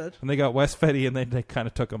Fetty instead. And they got West Fetty, and they kind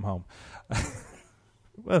of took him home.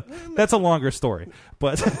 Well, that's a longer story,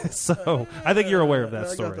 but so I think you're aware of that I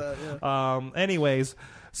got story. that, yeah. Anyways,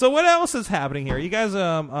 so what else is happening here? You guys,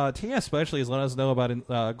 Tia especially has let us know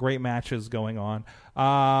about great matches going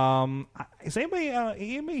on. Is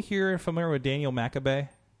anybody here familiar with Daniel Makabe?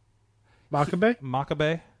 Makabe?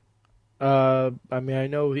 Makabe? I mean, I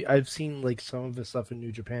know I've seen like some of his stuff in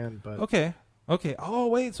New Japan, but Okay. Oh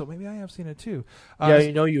wait, so maybe I have seen it too. yeah,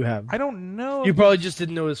 you know you have. I don't know. You probably just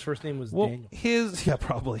didn't know his first name was Well, Daniel.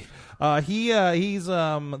 probably. He's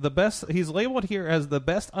the best. He's labeled here as the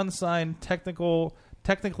best unsigned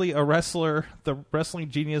technically a wrestler, the wrestling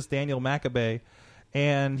genius Daniel Makabe,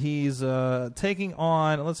 and he's taking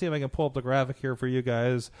on. Let's see if I can pull up the graphic here for you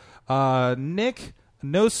guys. Nick,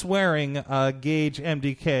 no swearing, Gage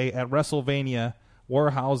MDK at WrestleVania,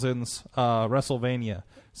 Warhausen's WrestleVania.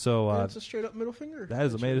 So That's a straight up middle finger.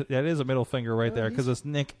 that is a middle finger right there because it's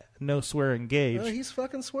Nick, no swearing Gage. He's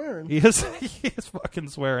fucking swearing. He is fucking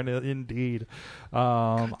swearing, indeed.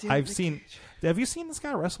 damn, I've Nick seen. Gage. Have you seen this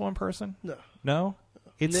guy wrestle in person? No. No.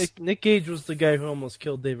 It's Nick Gage was the guy who almost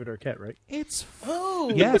killed David Arquette, right? it's. Oh,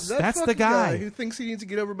 Yes, that that's the fucking guy. who thinks he needs to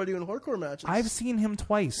get over by doing hardcore matches. I've seen him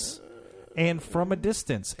twice, and from a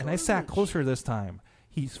distance, and I sat closer this time.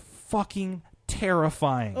 He's fucking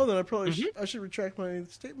terrifying. Oh, then I probably I should retract my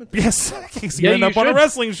statement. Yes, he's Yeah, gonna end you up on a should.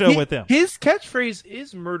 wresling show with him. His catchphrase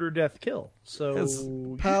is "murder, death, kill." So, Yes.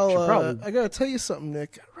 you Pal, should probably- I gotta tell you something,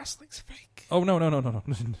 Nick. Wrestling's fake. Oh no!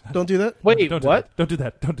 Don't do that. wait, Don't what? Don't do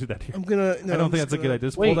that. Don't do that here. I'm gonna. No, I don't I'm think just that's a good gonna- idea.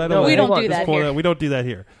 Just Wait, pull that no, away. We don't hold on, do just that pull here. We don't do that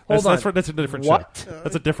here. Hold That's on. that's a different What? show.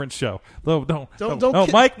 That's a different show. No, don't. Don't No,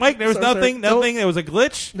 ki- Mike. There was Sorry, nothing. don't- Nothing. There was a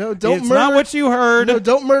glitch. No, don't It's murder- not what you heard. No,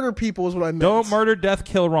 don't murder people is what I meant. Don't murder, death,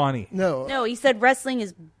 kill Ronnie. No, No, he said wrestling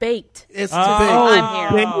is baked. it's Oh. big.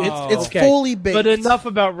 I'm here. It's Okay. fully baked. But enough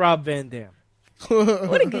about Rob Van Dam.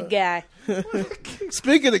 What a good guy.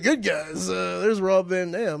 Speaking of good guys, there's Rob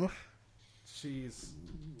Van Dam. Jeez.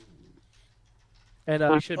 And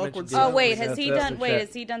we should Awkward mention. silence. Oh wait, That's- has he that's done? the Wait, chat.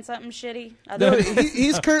 has he done something shitty? No,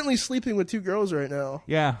 he's currently sleeping with 2 girls right now.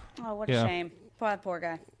 Yeah. Oh, what a Yeah. shame. Poor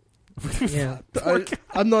guy. Yeah.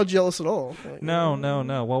 I'm not jealous at all. Like, No.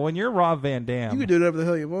 Well, when you're Rob Van you Dam, can do whatever the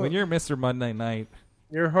hell you want. when you're Mr. Monday Night,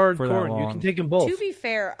 You're For that hardcore. and You long. can take them both. To be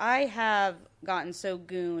fair, I have gotten so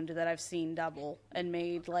gooned that I've seen double and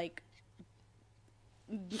made like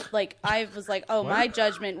I was like, oh, my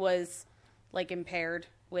judgment was like impaired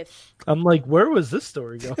with. I'm like, where was this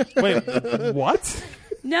story going? wait, what?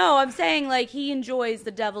 No, I'm saying like he enjoys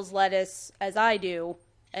the devil's lettuce as I do,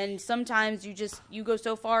 and sometimes you go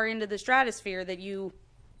so far into the stratosphere that you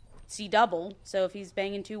see double. So if he's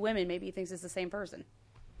banging 2 women, maybe he thinks it's the same person.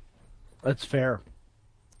 That's fair.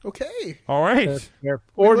 Okay. All right. That's fair.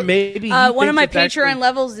 Or maybe he One of thinks my it's Patreon actually-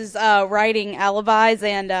 levels is writing alibis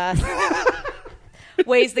and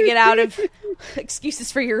ways to get out of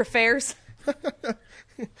excuses for your affairs.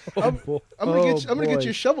 I'm gonna get Oh, you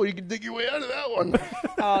a shovel. You can dig your way out of that one.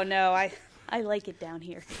 Oh no, I like it down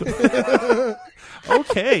here.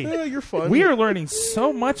 Okay. Yeah, you're fun. We are learning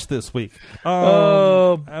so much this week.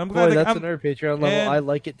 Oh, I'm boy, glad that that's I'm- another Patreon level. and- I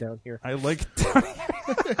like it down here. I like.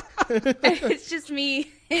 It's just me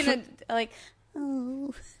in a like,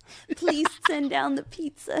 oh, please send down the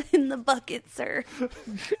pizza in the bucket, sir.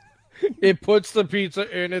 It puts the pizza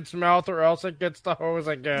in its mouth, or else it gets the hose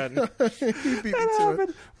again. You beat me to it.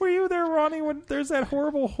 happened? Were you there, Ronnie? When there's that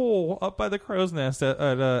horrible hole up by the crow's nest in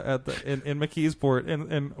McKeesport,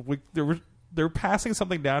 and they're passing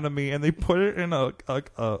something down to me, and they put it in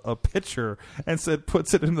a pitcher and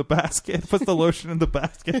puts it in the basket, puts the lotion in the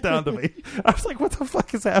basket down to me. I was like, what the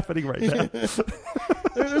fuck is happening right now?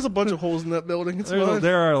 There's a bunch of holes in that building. It's fine.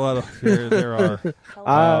 There are a lot of there are.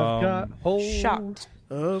 I've got holes. Shocked.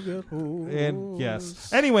 I've got holes. And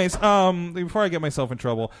yes. Anyways, before I get myself in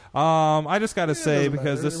trouble, I just got to say, doesn't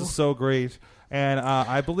because matter this anymore. is so great, and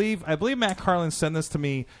I believe Matt Carlin sent this to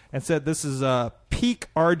me and said this is peak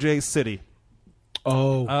RJ City.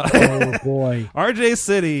 Oh boy. RJ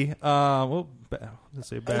City. Let's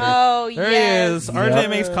say better. Oh, there yes. he is. RJ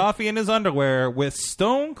makes coffee in his underwear with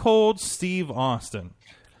Stone Cold Steve Austin.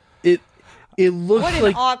 It looks What an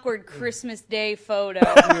like awkward Christmas Day photo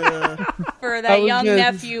for I that was young gonna-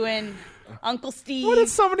 nephew and Uncle Steve. What did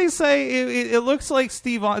somebody say? It looks like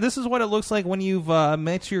Steve. This is what it looks like when you've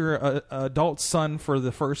met your adult son for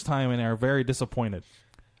the first time and are very disappointed.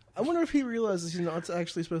 I wonder if he realizes he's not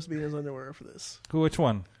actually supposed to be in his underwear for this. Which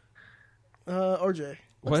one? RJ. Looks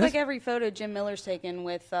What like is- every photo Jim Miller's taken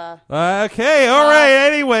with Okay, all right.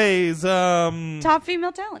 Anyways, top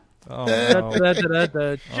female talent. oh,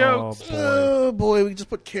 no. jokes. Oh, boy. Oh boy, we just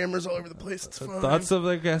put cameras all over the place. It's fine. Thoughts of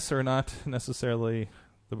the guests are not necessarily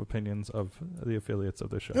the opinions of the affiliates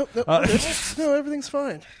of the show. Nope, no, everything's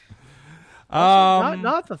fine.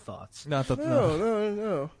 Not the thoughts. Not the,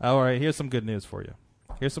 No. All right, here's some good news for you.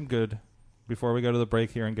 Here's some good. Before we go to the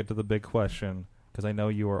break here and get to the big question, because I know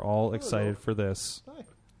you are all excited for this.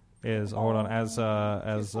 Is hold on as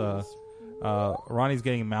Ronnie's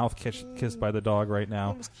getting mouth kissed by the dog right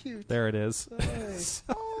now. That was cute. There it is. Nice.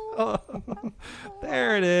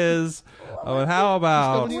 There it is. Oh, and how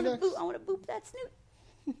about? Coming I want to boop that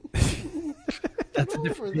snoot. That's a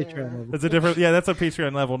different Patreon level. It's a different. Yeah, that's a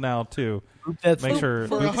Patreon level now too. That's Make sure.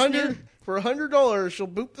 For $100, she'll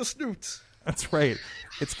boop the snoot. That's right.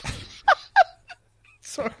 It's.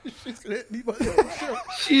 Sorry, she's gonna hit me by the other show.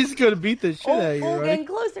 She's gonna beat the shit out of you, right? Getting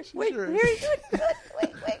closer. Wait, Sure. very good.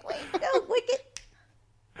 Wait. No, wicked.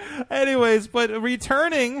 Anyways, but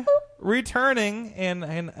returning,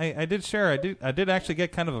 and I did share. I did actually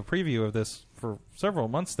get kind of a preview of this for several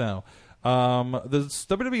months now. The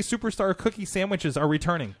WWE Superstar cookie sandwiches are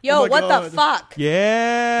returning. Yo, Oh my what God. the fuck?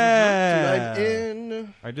 Yeah. Tonight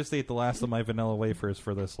in. I just ate the last of my vanilla wafers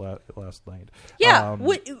for this last night. Yeah.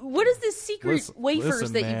 What is this secret listen- wafers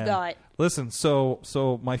listen, that man. you've got? Listen,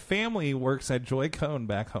 so my family works at Joy Cone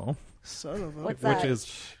back home, Son of a. What's which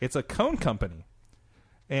that? it's a cone company,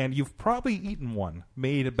 and you've probably eaten one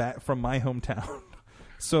made back from my hometown.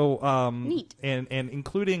 So Neat. and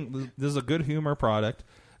including this is a Good Humor product.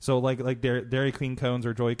 So like Dairy Queen cones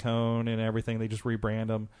or Joy Cone and everything, they just rebrand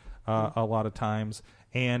them a lot of times,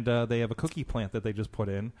 and they have a cookie plant that they just put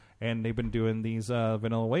in, and they've been doing these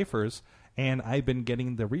vanilla wafers, and I've been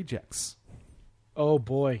getting the rejects. Oh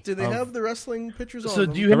boy. Did they have the wrestling pictures on So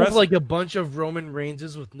them? do you The have rest- like a bunch of Roman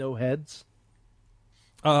Reigns with no heads?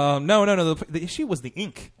 No. The issue was the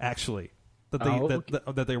ink, actually. That they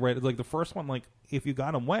Oh, that they read, like the first one, like if you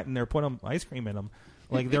got them wet and they're putting ice cream in them,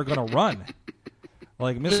 like they're gonna run.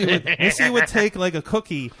 Like Missy would take like a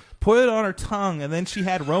cookie, put it on her tongue, and then she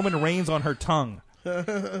had Roman Reigns on her tongue.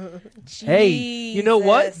 Hey, you know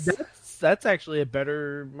what? Jesus. That's actually a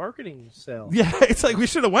better marketing sell. Yeah, it's like we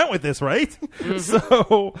should have went with this, right? So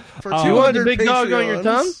For You want the 200 big dog on your Patreons.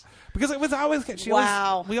 tongue? because it was always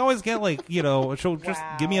Wow. we always get like she'll just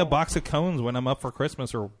Wow. give me a box of cones when I'm up for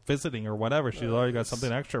Christmas or visiting or whatever. She's already got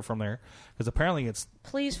something extra from there because apparently it's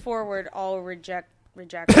Please forward all rejections.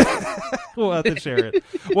 we'll have to share it.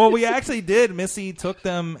 Well, we actually did. Missy took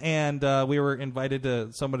them, and we were invited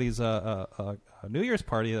to somebody's a New Year's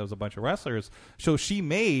party. There was a bunch of wrestlers. So she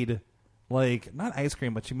made like not ice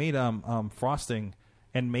cream, but she made frosting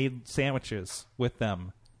and made sandwiches with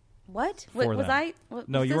them. What? For Was them. I? What,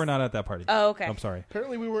 No, was you were this- not at that party. Oh, okay. I'm sorry.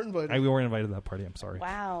 Apparently, we weren't invited. We weren't invited to that party. I'm sorry.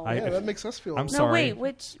 Wow. I- yeah, that makes us feel. I'm No, sorry. wait.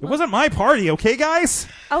 Which? It wasn't my party, okay, guys?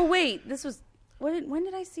 Oh, wait. This was. When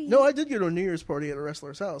did I see? No, I did go to a New Year's party at a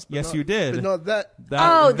wrestler's house. But Yes, not- you did. But not that.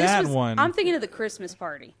 Oh, this that was. one. I'm thinking of the Christmas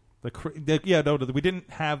party we didn't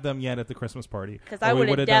have them yet at the Christmas party. because Or I we would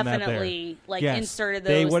have would've done that there. definitely like Yes. inserted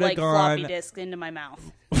They those would've like gone- floppy disks into my mouth.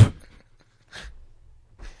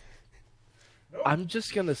 I'm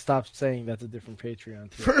just gonna stop saying that's a different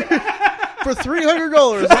Patreon. Too. For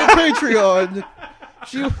 $300 on Patreon.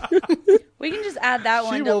 We can just add that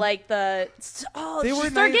one to will- like the. Oh, They were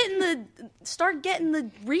start nice. getting the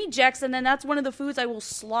rejects, and then that's one of the foods I will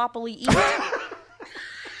sloppily eat.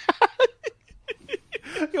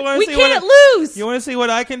 We can't lose. You want to see what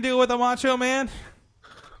I can do with a Macho Man?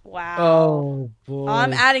 Wow. Oh boy.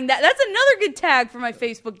 I'm adding that. That's another good tag for my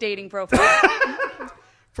Facebook dating profile.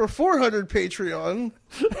 For 400 Patreon,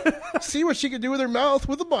 see what she can do with her mouth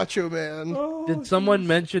with a Macho Man. Did someone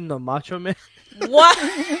mention the Macho Man? What?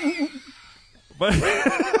 But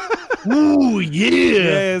Ooh,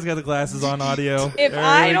 yeah. he's got the glasses on audio.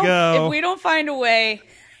 If we don't find a way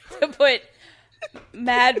to put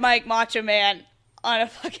Mad Mike Macho Man on a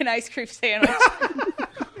fucking ice cream sandwich.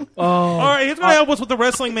 All right, he's gonna help us with the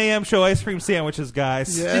Wrestling Mayhem Show ice cream sandwiches,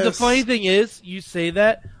 guys. Yes. See, the funny thing is, you say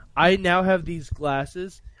that, I now have these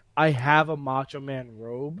glasses. I have a Macho Man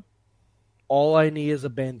robe. All I need is a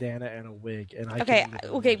bandana and a wig, and I Okay, can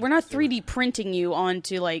okay, we're not 3D printing you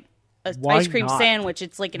onto like a Why ice cream not? sandwich.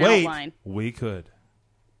 It's like an Wait, outline. we could.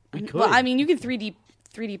 We could. Well, I mean, you can 3D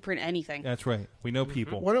print anything. That's right. We know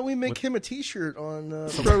people. Why don't we make him a T-shirt on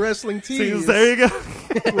Pro Wrestling Tees? There you go.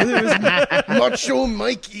 With his Macho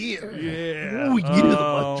Mikey. Yeah. Ooh, yeah, the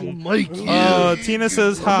Macho Mike. Oh, Tina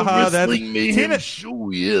says, haha, that's Tina. Show,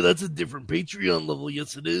 yeah, that's a different Patreon level.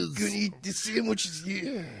 Yes, it is. Gonna eat the sandwiches,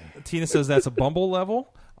 yeah. Tina says that's a Bumble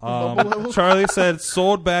level. Bumble level? Charlie said,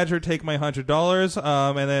 sold Badger, take my $100.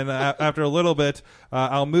 And then after a little bit,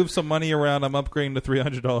 I'll move some money around. I'm upgrading to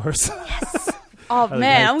 $300. Oh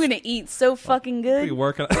man, I'm gonna eat so fucking Be good.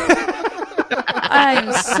 working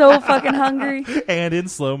I'm so fucking hungry and in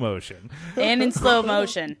slow motion. and in slow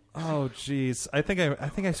motion. Oh, jeez. I think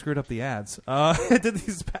I screwed up the ads. I did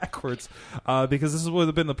these backwards because this would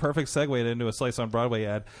have been the perfect segue into a Slice on Broadway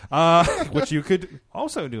ad, which you could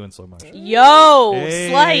also do in slow motion. Yo, Hey.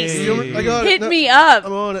 Slice, I got hit it. me up.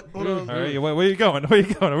 I'm on it. Hold on. All right, where are you going? Where are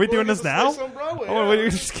you going? Are we doing this now? Slice on Broadway, Oh, yeah. what are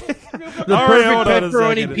you just kidding? The All right, hold on perfect a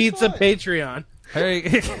pepperoni second. pizza Patreon.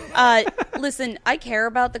 Hey. Listen, I care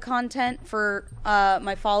about the content for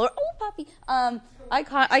my follower. Oh, puppy.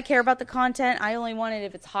 I care about the content. I only want it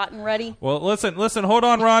if it's hot and ready. Well, listen. Hold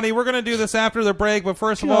on, Ronnie. We're going to do this after the break. But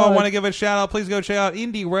first of all, I want to give a shout out. Please go check out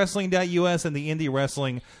IndieWrestling.us and the Indie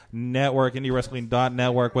Wrestling Network,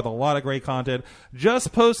 IndieWrestling.network, with a lot of great content.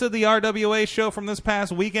 Just posted the RWA show from this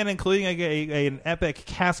past weekend, including an epic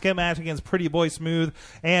casket match against Pretty Boy Smooth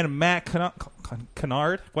and Matt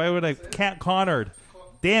Kennard. Why would I? Cat Connard.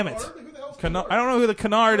 Damn it. I don't know who the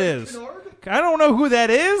Kennard is. I don't know who that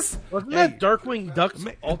is. Wasn't that Darkwing Duck's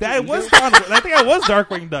alter That ego? was I think I was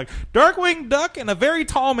Darkwing Duck. Darkwing Duck and a very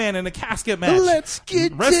tall man in a casket match. Let's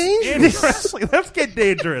get Indie dangerous. Wrestling. Let's get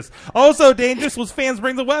dangerous. Also dangerous was Fans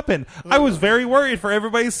Brings a Weapon. I was very worried for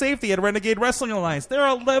everybody's safety at Renegade Wrestling Alliance. Their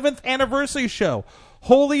 11th anniversary show.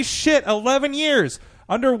 Holy shit, 11 years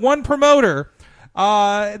under one promoter.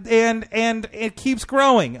 And it keeps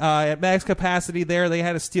growing. At max capacity there, they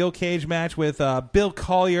had a steel cage match with Bill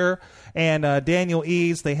Collier and Daniel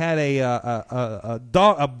Ease. They had a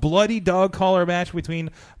bloody dog collar match between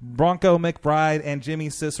Bronco McBride and Jimmy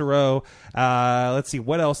Cicero. Let's see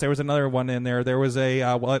what else. There was another one in there. There was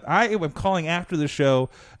what I am calling after the show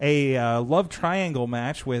a love triangle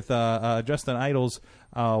match with Justin Idol's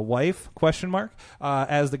wife ?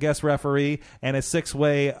 As the guest referee, and a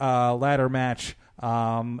 6-way ladder match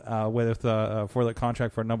with for the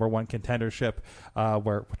contract for number one contendership,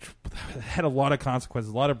 which had a lot of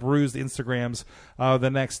consequences, a lot of bruised Instagrams the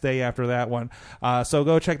next day after that one. So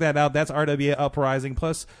go check that out. That's RWA Uprising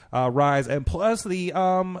plus Rise, and plus the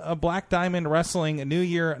Black Diamond Wrestling New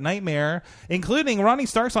Year Nightmare, including Ronnie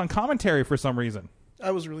Starks on commentary for some reason.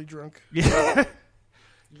 I was really drunk. Yeah.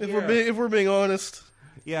 If we're being honest.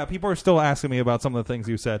 Yeah, people are still asking me about some of the things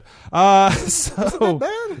you said. So Wasn't that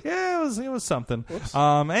bad? yeah, it was something. Whoops.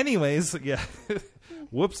 Anyways, yeah.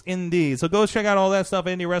 Whoops, indeed. So go check out all that stuff.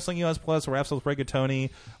 Indie Wrestling US Plus, Raps with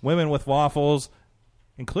Rigatoni, Women with Waffles,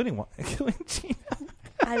 including Gina.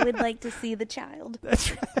 I would like to see the child.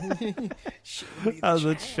 That's right. As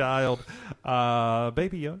a child.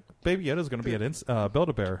 Baby Yoda's going to be at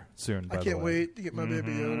Build-A-Bear soon. I can't wait to get my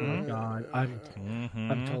baby Yoda. God,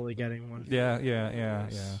 I'm totally getting one. Yeah.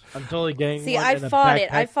 I'm totally getting See, one. I and a fought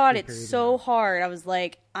it. backpack I fought it sticker even. so hard. I was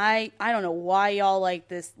like, I don't know why y'all like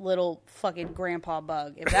this little fucking grandpa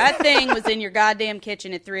bug. If that thing was in your goddamn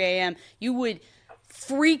kitchen at 3 a.m., you would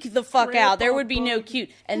freak the fuck out. There would be no cute.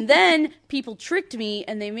 And then people tricked me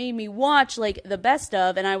and they made me watch like the best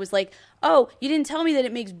of, and I was like, oh, you didn't tell me that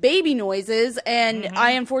it makes baby noises, and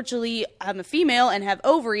I unfortunately am a female and have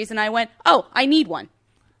ovaries, and I went, oh, I need one.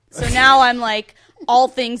 So now I'm like all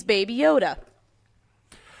things Baby Yoda.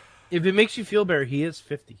 If it makes you feel better, he is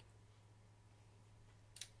 50.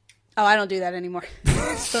 Oh, I don't do that anymore. On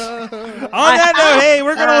that note, hey,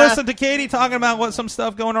 we're going to listen to Katie talking about what some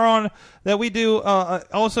stuff going on that we do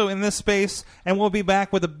also in this space, and we'll be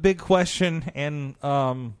back with a big question and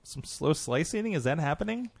some slow slicing. Is that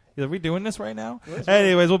happening? Are we doing this right now?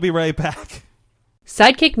 Anyways, we'll be right back.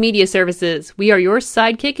 Sidekick Media Services. We are your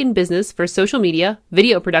sidekick in business for social media,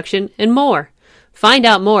 video production, and more. Find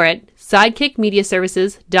out more at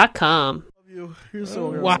sidekickmediaservices.com. Here's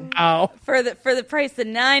what we're Wow. For the price of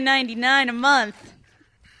 $9.99 a month,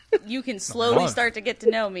 you can slowly start to get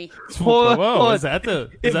to know me. Hold Whoa, on. is that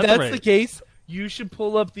the If the that's rate? the case, you should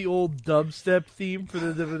pull up the old dubstep theme for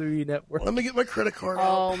the WWE Network. Let me get my credit card out.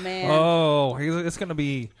 Oh man. Oh, it's gonna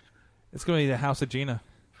be the House of Gina.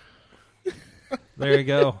 There you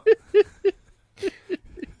go.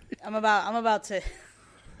 I'm about to.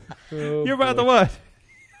 You're about to what?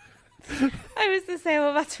 I was to say I'm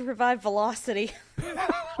about to revive Velocity.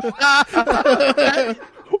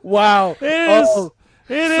 Wow. It is. Oh,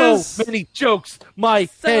 It so is. many jokes. My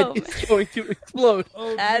So head is going to explode.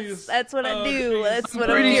 That's what I do. geez. That's what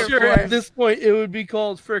I'm Pretty here sure for. at this point it would be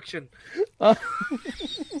called friction.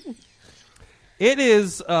 It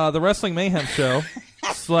is the Wrestling Mayhem Show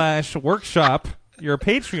 / workshop, your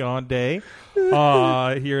Patreon day,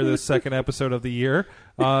 here this second episode of the year.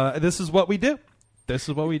 This is what we do. This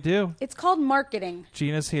is what we do. It's called marketing.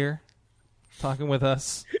 Gina's here, talking with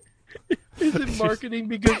us. Is it marketing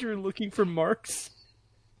because you're looking for marks?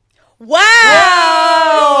 Wow!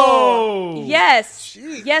 Oh! Yes.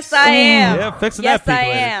 Jeez. Yes, I am. Yeah, fixing yes, that peak I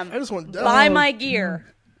later. am. I just want to Buy my gear.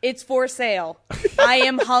 It's for sale. I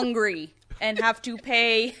am hungry and have to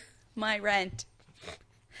pay my rent.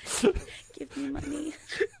 Give me money.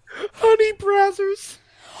 Honey Brazzers.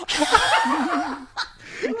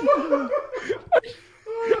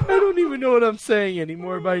 I don't even know what I'm saying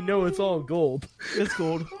anymore, but I know it's all gold. It's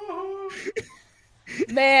gold.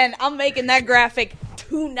 Man, I'm making that graphic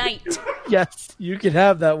tonight. Yes, you can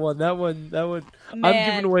have that one. That one. I'm Man.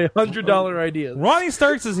 giving away $100 ideas. Ronnie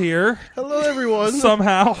Starks is here Hello, everyone.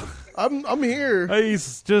 somehow. I'm here.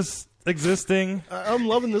 He's just existing. I'm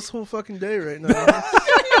loving this whole fucking day right now.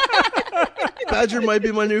 Badger might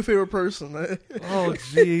be my new favorite person. Oh,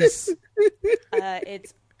 jeez.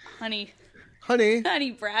 It's honey Honey.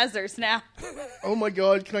 Brazzers now. Oh my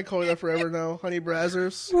god, can I call you that forever now? Honey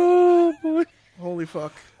Brazzers. Oh boy. Holy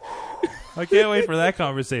fuck. I can't wait for that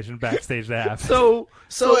conversation backstage to happen. So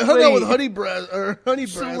I hung out with wait. Honey Brazzers.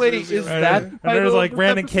 So wait, is that And title there's of like this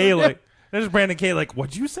Brandon episode K. now? Like, there's Brandon K. Like,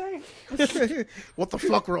 what'd you say? What the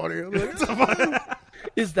fuck, Ronnie? I'm like,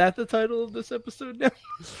 Is that the title of this episode now?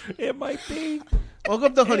 It might be.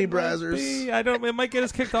 welcome to Honey It might Brazzers. be. I don't. It might get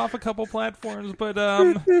us kicked off a couple platforms, but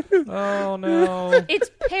oh no, It's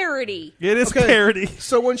parody. it is Okay. parody.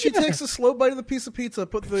 So when she takes a slow bite of the piece of pizza,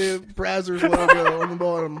 put the Brazzers logo on the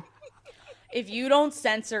bottom. If you don't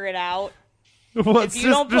censor it out, What's if you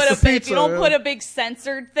don't just put a if you pizza, don't yeah. put a big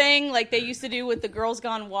censored thing like they used to do with the Girls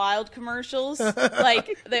Gone Wild commercials,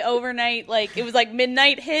 like the overnight, like it was like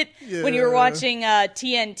midnight hit when you were Yeah. watching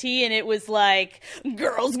TNT, and it was like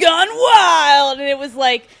Girls Gone Wild, and it was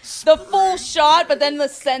like the full shot, but then the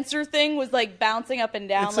censor thing was like bouncing up and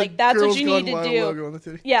down. It's like a that's Girls what you Gone need to Wild do. logo on the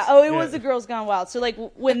titty. Yeah. Oh, it was the Girls Gone Wild. So like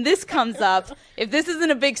when this comes up, if this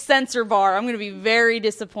isn't a big censor bar, I'm going to be very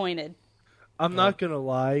disappointed. I'm not gonna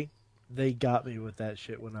lie, they got me with that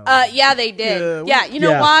shit when I was Yeah, they did. Yeah, Yeah, you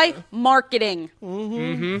know Yeah. why? Marketing.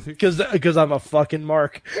 because I'm a fucking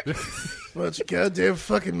mark. But you goddamn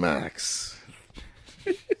fucking Max.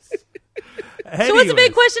 So what's the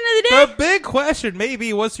big question of the day? The big question,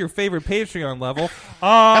 maybe, what's your favorite Patreon level?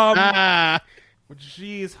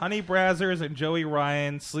 Jeez, Honey Brazzers and Joey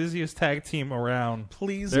Ryan, sleaziest tag team around.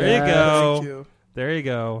 Please. There Yeah. you go. Thank you. There you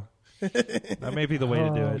go. That may be the way to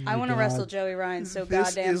do it. I want to God. wrestle Joey Ryan so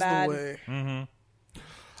This goddamn is bad. the way.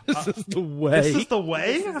 This is the way. This is the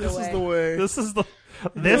way. This is the way. This is the.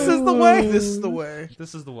 This is the way. This is the way.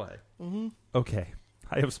 This is the way. Okay,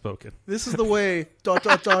 I have spoken. This is the way. ...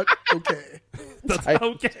 Okay. That's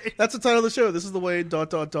okay. That's the title of the show. This is the way. ...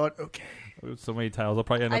 Okay. So many titles. I'll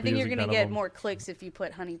probably end up I think you're using going to none of get them. more clicks if you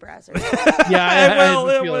put Honey Brazzers. Yeah, I It have will.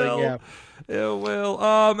 a It feeling, will. yeah. It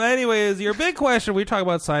will. Anyways, your big question. We talk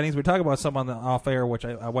about signings. We talk about some on the off air, which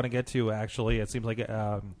I want to get to. Actually, it seems like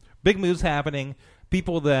big moves happening.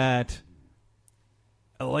 People that,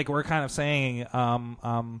 like we're kind of saying,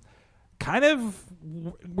 kind of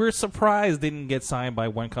we're surprised didn't get signed by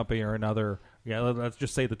one company or another. Yeah, let's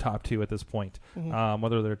just say the top two at this point,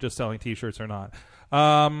 whether they're just selling T-shirts or not.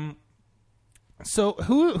 So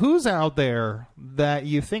who's out there that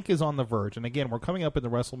you think is on the verge? And again, we're coming up in the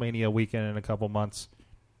WrestleMania weekend in a couple months.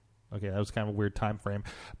 Okay, that was kind of a weird time frame.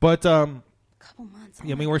 But couple months.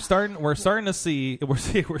 Yeah, I mean, we're starting to see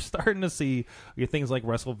things like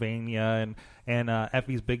WrestleMania and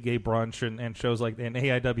Effie's Big Gay Brunch and shows like and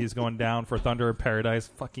AIW is going down for Thunder in Paradise.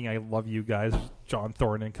 Fucking, I love you guys, John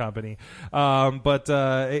Thorne and company.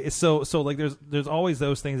 So like there's always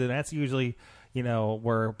those things, and that's usually, you know,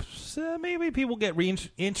 where maybe people get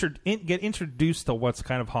introduced to what's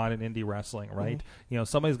kind of hot in indie wrestling, right? Mm-hmm. You know,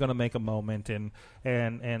 somebody's going to make a moment and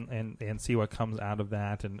see what comes out of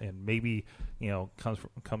that, and maybe, you know,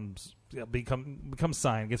 becomes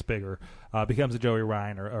signed, gets bigger, becomes a Joey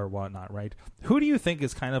Ryan or whatnot, right? Who do you think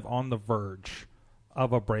is kind of on the verge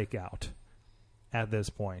of a breakout at this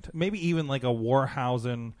point? Maybe even like a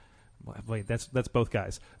Warhausen. Wait, that's both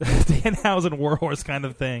guys. Danhausen Warhorse kind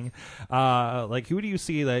of thing. Like, who do you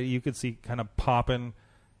see that you could see kind of popping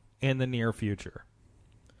in the near future?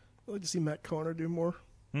 I'd like to see Matt Connor do more.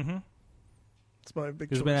 Mm-hmm. It's my big.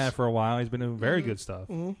 He's been at it for a while. He's been doing very good stuff,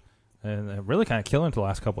 and really kind of killing it the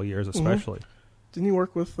last couple of years, especially. Didn't he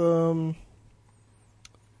work with? Can't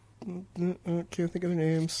think of their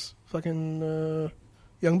names. Fucking.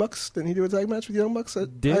 Young Bucks? Didn't he do a tag match with Young Bucks at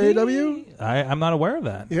AEW? I'm not aware of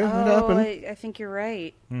that. Yeah, it happened. I think you're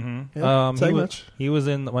right. Mm-hmm. Yeah, tag match. He was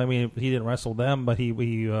in. I mean, he didn't wrestle them, but he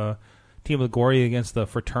teamed with Gory against the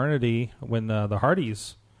Fraternity when the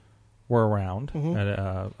Hardys were around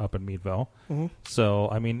up in Meadville. Mm-hmm. So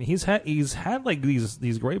I mean, he's had like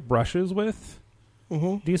these great brushes with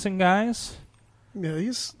decent guys. Yeah,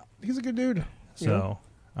 he's a good dude. So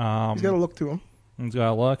he's got a look to him. He's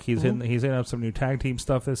got luck. He's hitting up some new tag team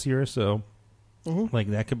stuff this year, so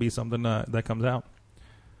like that could be something that comes out.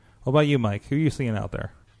 What about you, Mike? Who are you seeing out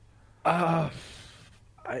there? I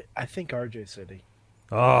think RJ City.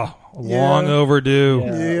 Oh, long overdue.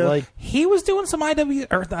 Yeah. Like he was doing some IW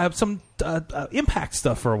or some Impact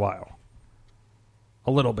stuff for a while,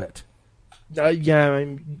 a little bit. Yeah, I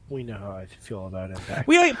mean, we know how I feel about Impact.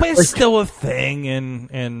 But it's still a thing,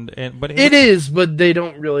 and but it is, but they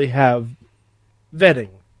don't really have vetting,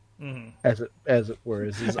 as it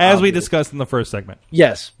were, as we discussed in the first segment.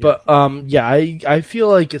 Yes, but I feel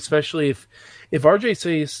like, especially if RJ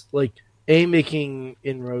says like making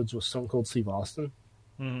inroads with Stone Cold Steve Austin,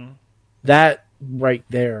 that right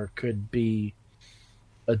there could be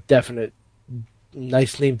a definite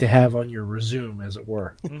nice name to have on your resume, as it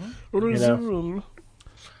were. Resume.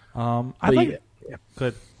 I think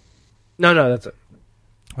good. No, that's it.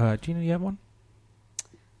 Gina, do you have one?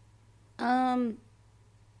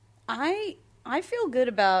 I feel good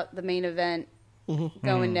about the main event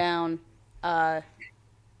going down to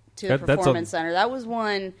the Performance Center. That was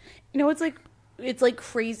one. You know, it's like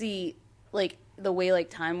crazy, like the way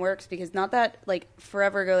like time works, because not that like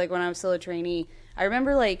forever ago, like when I was still a trainee, I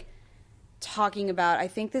remember like talking about. I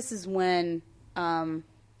think this is when what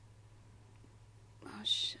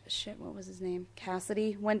was his name?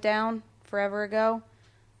 Cassidy went down forever ago.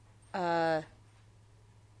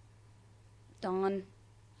 Don,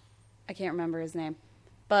 I can't remember his name,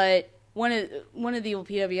 but one of the old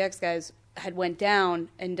PWX guys had went down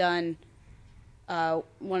and done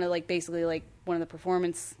one of like basically like one of the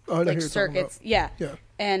performance like circuits, yeah,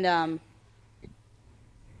 and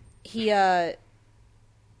he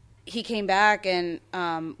came back and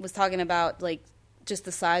was talking about like just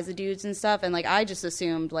the size of dudes and stuff, and like I just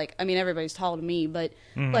assumed like, I mean, everybody's tall to me, but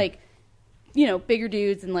like, you know, bigger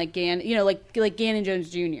dudes and like Gann, you know, like Gannon Jones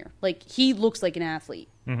Jr. Like he looks like an athlete,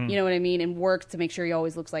 you know what I mean, and works to make sure he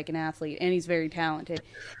always looks like an athlete, and he's very talented.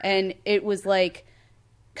 And it was like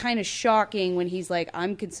kind of shocking when he's like,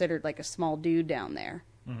 I'm considered like a small dude down there.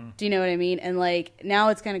 Do you know what I mean? And like now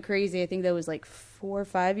it's kind of crazy. I think that was like 4 or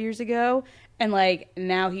 5 years ago, and like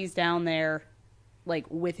now he's down there like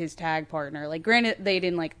with his tag partner. Like granted, they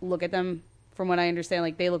didn't like look at them. From what I understand,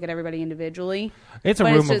 like they look at everybody individually. It's a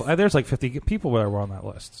room of there's like 50 people that were on that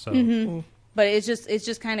list. So, but it's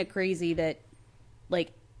just kind of crazy that,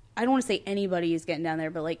 like, I don't want to say anybody is getting down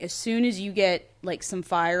there, but like as soon as you get like some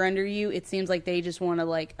fire under you, it seems like they just want to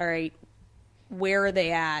like, all right, where are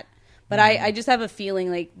they at? But I just have a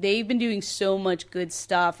feeling like they've been doing so much good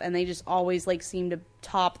stuff, and they just always like seem to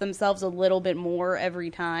top themselves a little bit more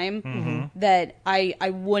every time. That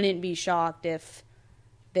I wouldn't be shocked if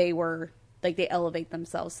they were. Like, they elevate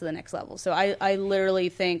themselves to the next level. So I literally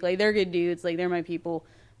think, like, they're good dudes. Like, they're my people.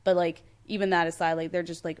 But, like, even that aside, like, they're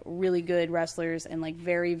just, like, really good wrestlers and, like,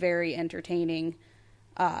 very, very entertaining.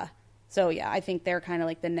 So, yeah, I think they're kind of,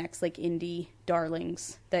 like, the next, like, indie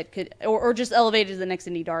darlings that could... Or just elevated to the next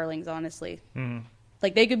indie darlings, honestly.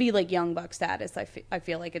 Like, they could be, like, Young Buck status, I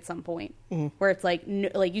feel like, at some point. Where it's, like,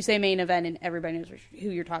 you say main event and everybody knows who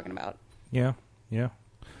you're talking about. Yeah.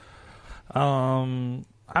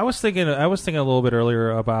 I was thinking a little bit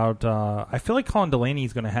earlier about. I feel like Colin Delaney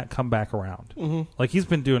is going to come back around. Mm-hmm. Like he's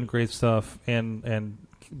been doing great stuff and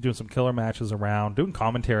doing some killer matches around, doing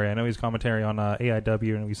commentary. I know he's commentary on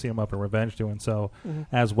AIW, and we see him up in Revenge doing so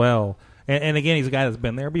as well. And again, he's a guy that's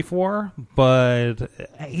been there before, but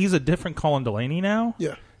he's a different Colin Delaney now.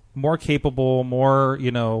 Yeah. More capable, more,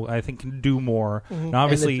 I think can do more. And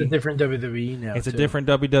obviously, and it's a different WWE now. It's a different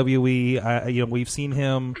WWE. We've seen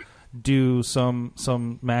him do some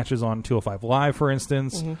matches on 205 Live, for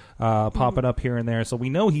instance, popping up here and there. So we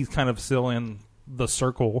know he's kind of still in the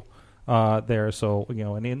circle there. So,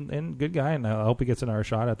 and good guy, and I hope he gets another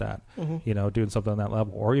shot at that, doing something on that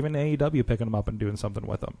level. Or even AEW picking him up and doing something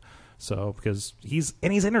with him. So, because he's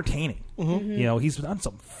entertaining. He's done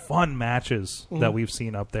some fun matches that we've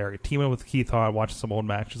seen up there. Teaming with Keith Hart, watching some old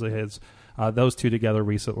matches of his. Those two together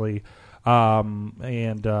recently. To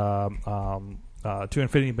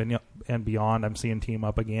Infinity and Beyond, I'm seeing team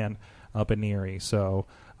up again up in Erie. So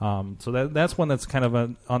that's one that's kind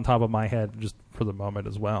of on top of my head just for the moment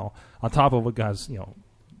as well. On top of what guys,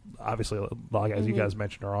 obviously a lot of guys you guys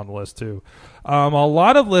mentioned are on the list too. A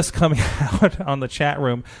lot of lists coming out on the chat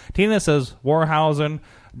room. Tina says Warhausen,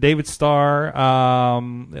 David Starr.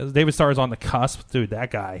 David Starr is on the cusp. Dude, that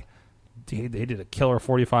guy. They did a killer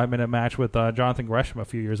 45-minute match with Jonathan Gresham a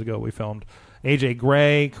few years ago. We filmed AJ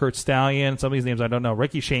Gray, Kurt Stallion, some of these names I don't know.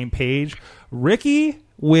 Ricky Shane Page, Ricky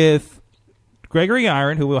with Gregory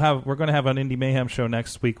Iron, who we're going to have an Indie Mayhem show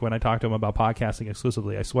next week when I talk to him about podcasting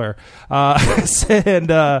exclusively. I swear. And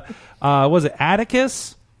was it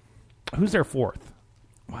Atticus? Who's their fourth?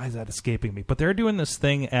 Why is that escaping me? But they're doing this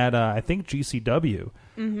thing at I think GCW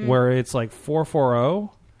where it's like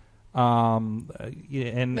 440.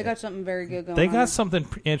 And they got something very good going on. They got something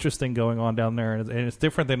interesting going on down there, and it's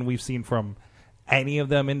different than we've seen from any of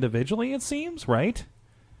them individually, it seems, right?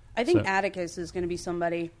 I think Atticus is going to be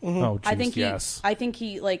somebody. Oh, geez, I think yes. I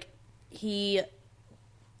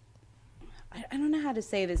don't know how to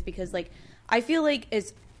say this because, I feel like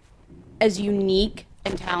as unique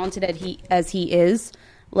and talented as he is,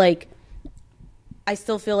 I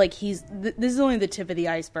still feel like this is only the tip of the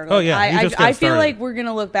iceberg. Oh yeah, I feel like we're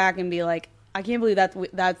gonna look back and be like, I can't believe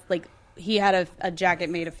that's he had a jacket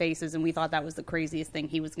made of faces, and we thought that was the craziest thing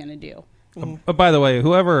he was gonna do. By the way,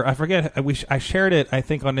 whoever I forget, I shared it I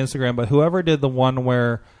think on Instagram, but whoever did the one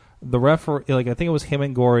where the referee, I think it was him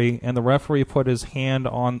and Gory, and the referee put his hand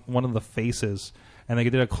on one of the faces, and they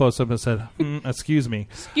did a close up and said, "Excuse me,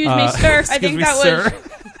 excuse me, sir." I think that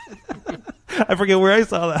was. I forget where I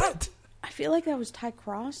saw that. I feel like that was Ty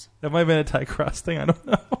Cross. That might have been a Ty Cross thing. I don't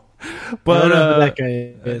know. But I don't know who that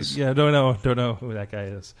guy is. Yeah, don't know who that guy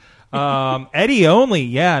is. Eddie Only.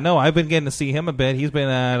 Yeah, no, I've been getting to see him a bit. He's been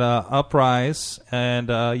at Uprise and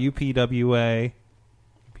UPWA.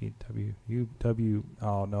 UW.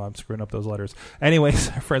 Oh no, I'm screwing up those letters. Anyways,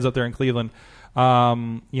 our friends up there in Cleveland.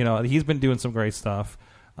 He's been doing some great stuff.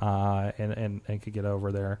 And could get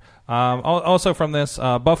over there. Also from this,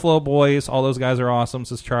 Buffalo Boys, all those guys are awesome,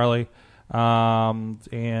 says Charlie. And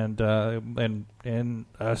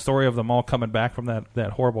a story of them all coming back from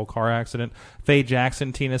that horrible car accident. Faye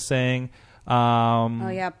Jackson, Tina's saying. Oh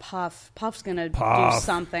yeah, Puff. Puff's gonna do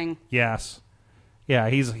something. Yes. Yeah,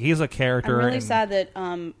 he's a character. I'm really sad that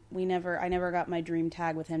I never got my dream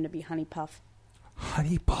tag with him to be Honey Puff.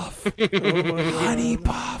 Honey Puff. Honey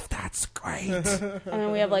Puff, that's great. And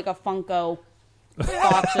then we have a Funko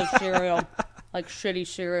box of cereal. Shitty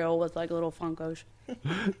cereal with little Funkos.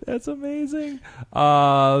 That's amazing.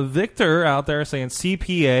 Victor out there saying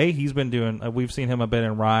CPA. He's been doing, we've seen him a bit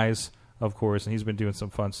in Rise, of course, and he's been doing some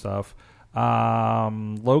fun stuff.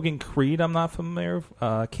 Logan Creed, I'm not familiar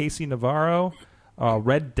with. Casey Navarro.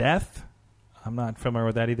 Red Death. I'm not familiar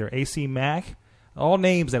with that either. AC Mack. All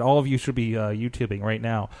names that all of you should be YouTubing right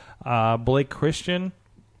now. Blake Christian.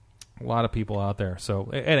 A lot of people out there. So,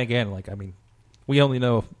 and again, we only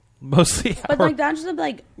know mostly. But that's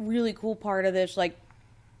the really cool part of this,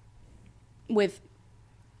 with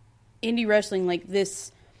indie wrestling,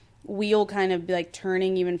 this wheel kind of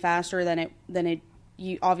turning even faster than it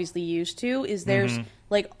you obviously used to. Is there's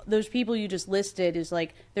those people you just listed is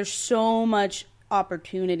there's so much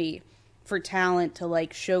opportunity for talent to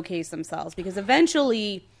showcase themselves, because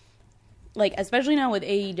eventually, especially now with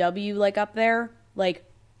AEW up there,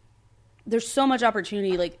 there's so much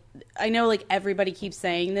opportunity. I know everybody keeps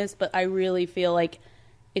saying this, but I really feel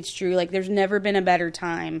it's true. There's never been a better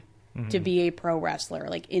time to be a pro wrestler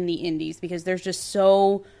in the indies, because there's just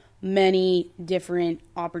so many different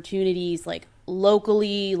opportunities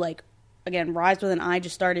locally. Again, Rise with an I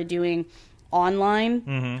just started doing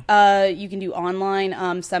online. You can do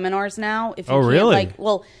online seminars now. If you really?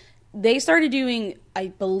 they started doing, I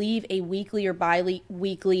believe, a weekly or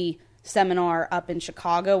bi-weekly seminar up in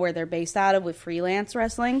Chicago where they're based out of with freelance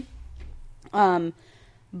wrestling.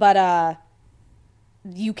 But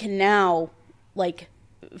you can now, like,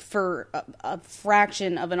 for a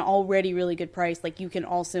fraction of an already really good price, like, you can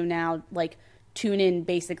also now, like, tune in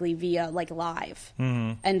basically via, like, live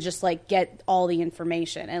and just, like, get all the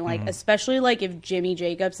information. And, like, especially, like, if Jimmy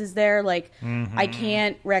Jacobs is there, like, I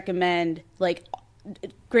can't recommend, like,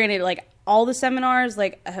 granted, like, all the seminars,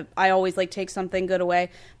 like, I always, like, take something good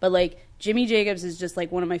away, but, like, Jimmy Jacobs is just,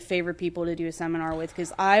 like, one of my favorite people to do a seminar with,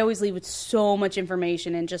 because I always leave with so much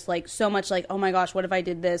information and just, like, so much, like, oh my gosh, what if I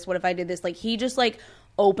did this? What if I did this? Like, he just, like,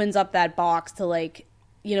 opens up that box to, like,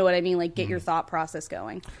 you know what I mean? Like, get your thought process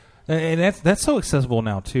going. And that's so accessible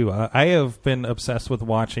now, too. I have been obsessed with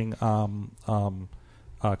watching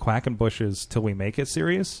Quackenbush's Till We Make It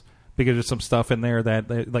series, because there's some stuff in there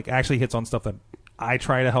that, like, actually hits on stuff that I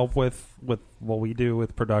try to help with what we do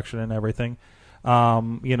with production and everything.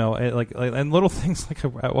 You know, and little things like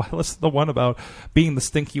I listened to the one about being the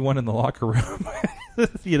stinky one in the locker room.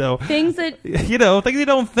 You know, things that you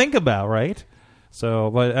don't think about, right?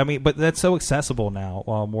 So, but I mean, but that's so accessible now,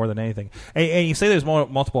 more than anything. And you say there's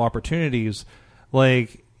multiple opportunities,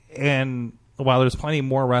 like, and while there's plenty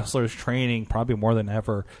more wrestlers training, probably more than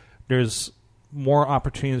ever, there's more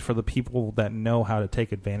opportunities for the people that know how to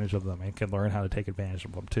take advantage of them and can learn how to take advantage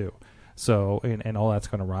of them too. So, and all that's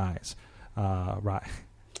going to rise. Right.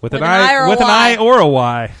 With an I or a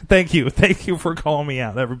Y. Thank you for calling me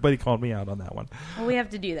out. Everybody called me out on that one. Well, we have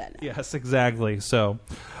to do that now. Yes, exactly. So,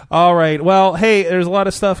 all right. Well, hey, there's a lot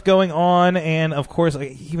of stuff going on, and of course,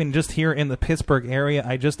 even just here in the Pittsburgh area,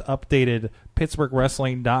 I just updated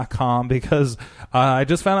PittsburghWrestling.com because I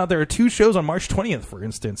just found out there are 2 shows on March 20th, for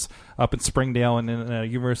instance, up in Springdale and in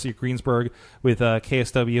University of Greensburg with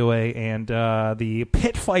KSWA and the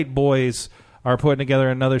Pit Fight Boys are putting together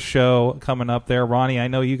another show coming up there. Ronnie, I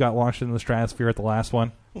know you got launched in the stratosphere at the last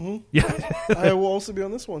one. Mm-hmm. Yeah, I will also be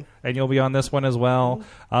on this one, and you'll be on this one as well.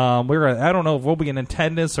 Mm-hmm. I don't know if we'll be in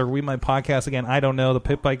attendance or we might podcast again. I don't know. The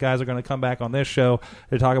Pit Bike guys are going to come back on this show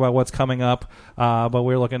to talk about what's coming up. But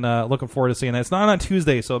we're looking forward to seeing that. It's not on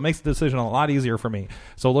Tuesday, so it makes the decision a lot easier for me.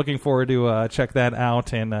 So looking forward to check that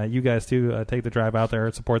out, and you guys too take the drive out there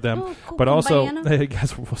and support them. Oh, cool. But also, you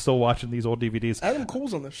guys are still watching these old DVDs. Adam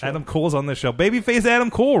Cole's on this show. Babyface Adam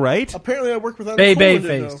Cole, right? Apparently, I work with Adam Cole.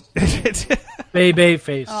 Babyface.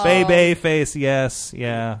 Babyface. Babyface, yes.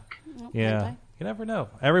 Yeah. Okay. You never know.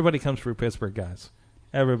 Everybody comes through Pittsburgh, guys.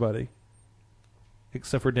 Everybody.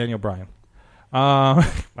 Except for Daniel Bryan.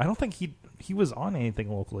 I don't think he was on anything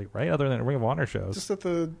locally, right? Other than Ring of Honor shows. Just at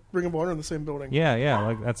the Ring of Honor in the same building. Yeah,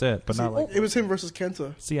 like that's it. But not like it was him versus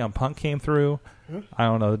Kenta. CM Punk came through. Huh? I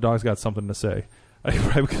don't know. The dog's got something to say.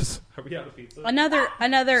 Right, because are we out of pizza? Another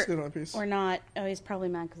Sit on a piece. or not. Oh, he's probably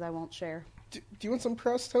mad because I won't share. Do you want some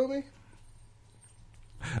press, Toby?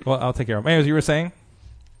 Well, I'll take care of it. As you were saying?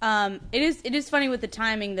 It is funny with the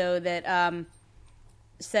timing, though, that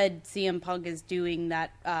said CM Punk is doing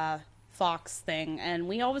that Fox thing, and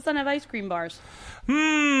we all of a sudden have ice cream bars. Maybe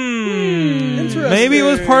it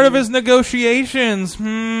was part of his negotiations. It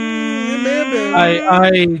may have been.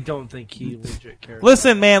 I don't think he legit cares.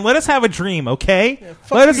 Listen, man, let us have a dream, okay? Yeah,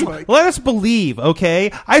 let us believe,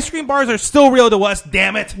 okay? Ice cream bars are still real to us,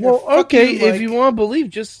 damn it. Well, okay, if you want to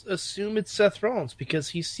believe, just assume it's Seth Rollins because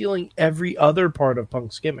he's stealing every other part of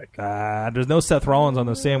Punk's gimmick. There's no Seth Rollins on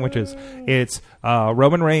those sandwiches. It's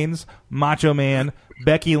Roman Reigns, Macho Man,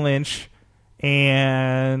 Becky Lynch,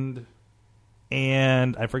 and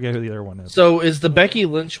I forget who the other one is. So is the Becky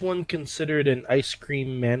Lynch one considered an ice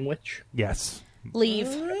cream manwich? Yes. Leave.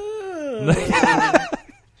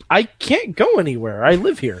 I can't go anywhere. I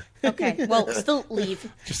live here. Okay, well, still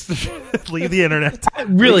leave. Just leave the internet.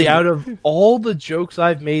 Really, out of all the jokes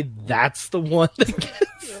I've made, that's the one that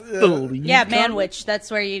gets the lead. Yeah, manwich.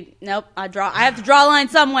 That's where you. Nope. I have to draw a line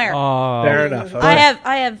somewhere. Fair enough.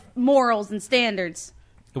 I have morals and standards.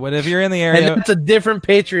 But if you're in the area, and it's a different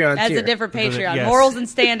Patreon. That's tier. a different Patreon. Yes. Morals and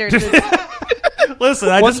standards. Listen,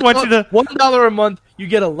 I just want you to $1 a month. You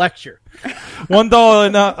get a lecture.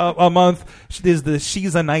 $1 a month is the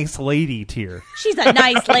 "She's a Nice Lady" tier. She's a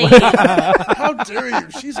nice lady. How dare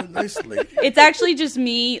you? She's a nice lady. It's actually just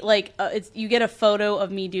me. Like, you get a photo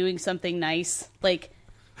of me doing something nice, like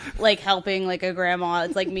helping like a grandma.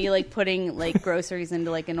 It's like me like putting like groceries into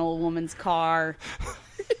like an old woman's car.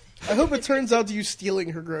 I hope it turns out to you stealing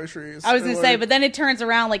her groceries. I was going to say, but then it turns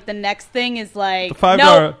around, like, the next thing is, like, the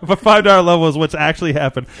 $5 level is what's actually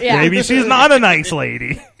happened. Yeah. Maybe she's not a nice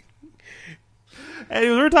lady.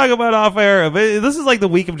 Anyways, we're talking about off air. This is like the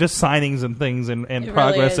week of just signings and things and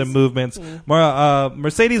progress really and movements.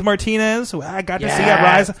 Mercedes Martinez, who I got to see at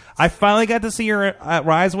Rise. I finally got to see her at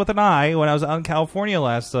Rise with an Eye when I was out in California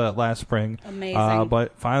last spring. Amazing.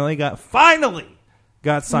 But finally got signed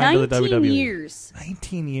to the WWE. 19 years.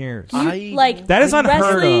 19 years. That is unheard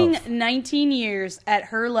wrestling of. 19 years at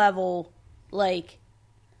her level, like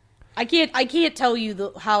I can't tell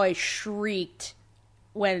you how I shrieked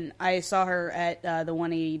when I saw her at the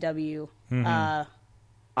 180W.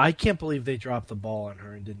 I can't believe they dropped the ball on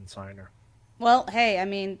her and didn't sign her. Well, hey, I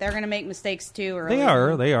mean, they're going to make mistakes too. Early.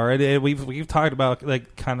 They are. We've talked about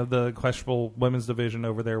like kind of the questionable women's division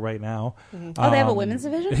over there right now. Oh, they have a women's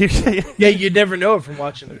division? Yeah, you'd never know it from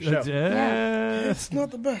watching their show. It's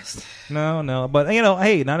not the best. No, but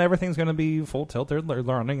hey, not everything's going to be full tilt. They're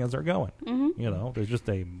learning as they're going. There's just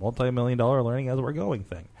a multi-million-dollar learning as we're going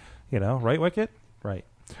thing. Right, Wicket? Right.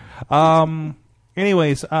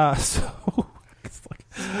 Anyways, so.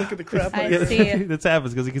 Look at the crap. I see it. That's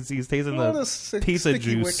happens because you can see he's tasting the pizza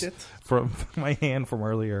juice wicket from my hand from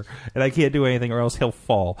earlier, and I can't do anything or else he'll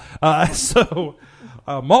fall. So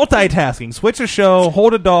multitasking, switch a show,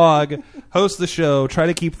 hold a dog, host the show, try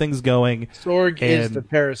to keep things going. Sorg is the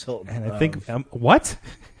Paris Hilton. And I think what?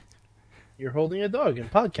 You're holding a dog in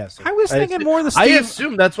podcasting. I was thinking more the I Steve.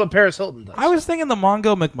 assume that's what Paris Hilton does. I was thinking the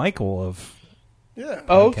Mongo McMichael of. Yeah.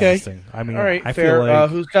 Oh, okay. podcasting. I mean, all right, I fair. feel like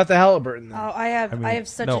Who's got the Halliburton then? Oh, I have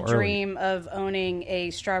such a dream of owning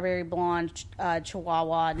a strawberry blonde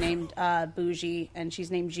Chihuahua named Bougie, and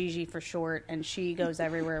she's named Gigi for short, and she goes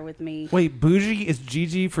everywhere with me. Wait, Bougie is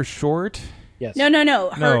Gigi for short? Yes.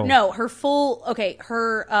 No. Her full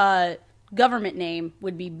her government name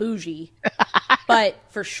would be Bougie, but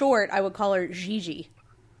for short, I would call her Gigi.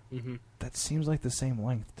 That seems like the same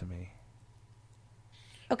length to me.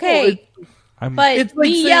 Okay. But it's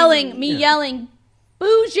like yelling,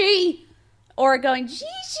 Bougie, or going Gigi,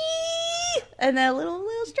 and then a little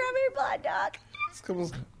strawberry blonde dog,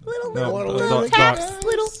 little taps,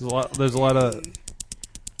 little. There's a lot of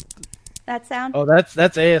That sound. Oh, that's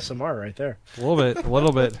ASMR right there. a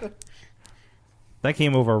little bit. That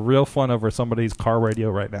came over real fun over somebody's car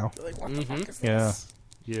radio right now. Like, what the fuck is Yeah, this?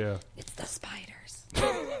 yeah. It's the spiders.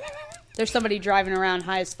 There's somebody driving around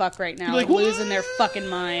high as fuck right now, Like, losing their fucking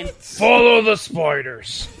mind. Follow the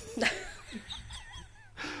spiders.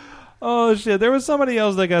 Oh shit! There was somebody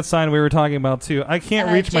else that got signed. We were talking about too. I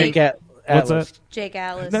can't reach Jake. my. What's that? Jake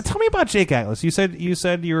Atlas. Now tell me about Jake Atlas. You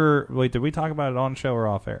said you're. Wait, did we talk about it on show or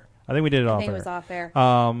off air? I think we did it off air. I think it was off air.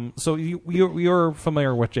 So you're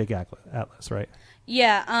familiar with Jake Atlas, right?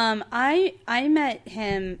 Yeah. I met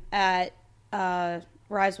him at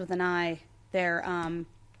Rise with an Eye. Their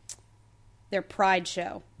Pride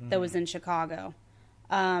show that was in Chicago,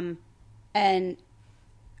 and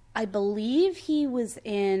I believe he was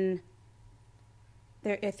in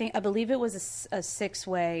there. I believe it was a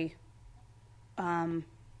 6-way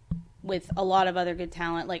with a lot of other good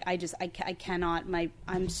talent. Like I cannot. My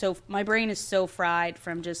brain is so fried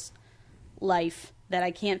from just life that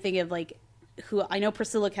I can't think of like who. I know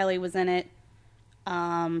Priscilla Kelly was in it.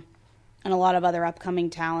 And a lot of other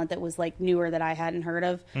upcoming talent that was like newer that I hadn't heard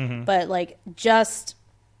of, but like just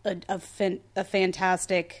a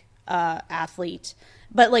fantastic athlete.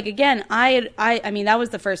 But like again, I mean that was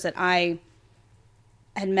the first that I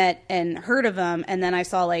had met and heard of him, and then I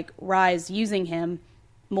saw like Rise using him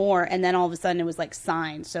more, and then all of a sudden it was like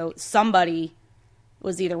signed. So somebody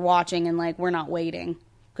was either watching and like we're not waiting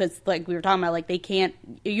because like we were talking about like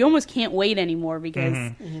you almost can't wait anymore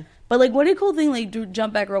because. But, like, what a cool thing, like, to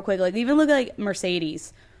jump back real quick. Like, even look at, like,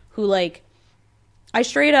 Mercedes, who, like, I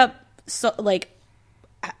straight up, Mick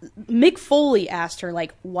Foley asked her,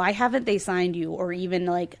 like, why haven't they signed you or even,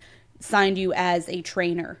 like, signed you as a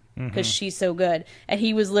trainer? Because she's so good. And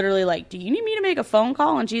he was literally like, do you need me to make a phone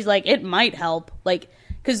call? And she's like, it might help. Like,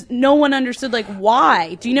 because no one understood, like,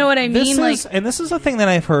 why. Do you know what I mean? And this is a thing that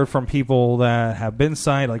I've heard from people that have been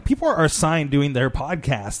signed. Like, people are signed doing their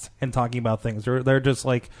podcast and talking about things. They're just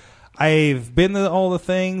like... I've been to all the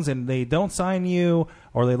things, and they don't sign you,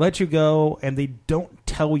 or they let you go, and they don't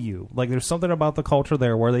tell you. Like, there's something about the culture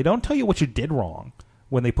there where they don't tell you what you did wrong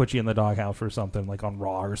when they put you in the doghouse or something, like on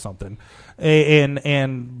Raw or something,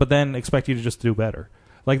 but then expect you to just do better.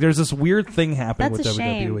 Like, there's this weird thing happening with WWE.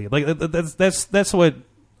 Shame. Like, that's what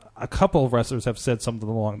a couple of wrestlers have said something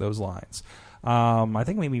along those lines. I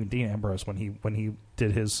think maybe even Dean Ambrose when he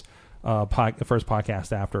did his first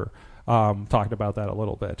podcast after. Talked about that a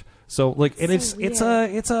little bit. So like, and it's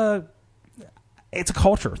a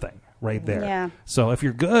culture thing right there. Yeah. So if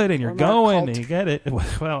you're good and you're going and you get it,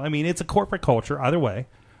 well, I mean, it's a corporate culture either way,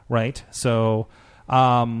 right? So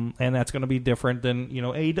And that's going to be different than,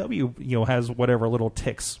 AEW, has whatever little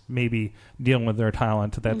ticks maybe dealing with their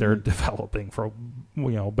talent that they're developing for,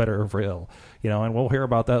 better or for ill, and we'll hear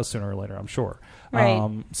about that sooner or later, I'm sure.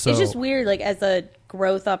 Right. So it's just weird, like as a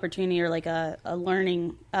growth opportunity or like a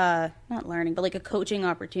learning, not learning, but like a coaching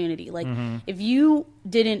opportunity. Like if you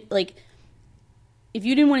didn't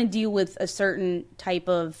want to deal with a certain type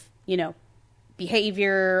of,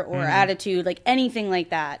 behavior or attitude, like anything like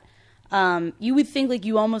that, you would think like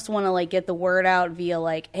you almost want to like get the word out via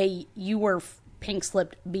like, hey, you were pink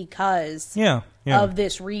slipped because of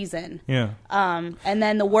this reason. Yeah. And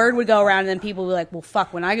then the word would go around and then people would be like, well,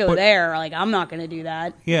 fuck, when I go there, like, I'm not going to do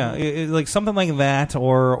that. Yeah. Like something like that,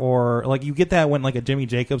 or like you get that when like a Jimmy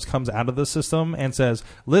Jacobs comes out of the system and says,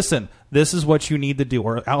 listen, this is what you need to do.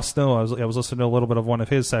 Or Al Snow, I was listening to a little bit of one of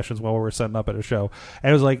his sessions while we were setting up at a show. And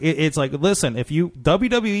it was like, it's like, listen, if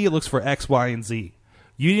WWE looks for X, Y, and Z,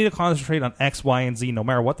 you need to concentrate on X, Y, and Z no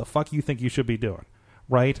matter what the fuck you think you should be doing.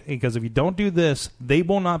 Right? Because if you don't do this, they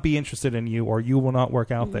will not be interested in you, or you will not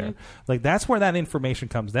work out there. Like, that's where that information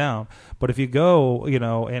comes down. But if you go,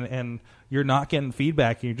 and you're not getting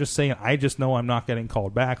feedback, and you're just saying, I just know I'm not getting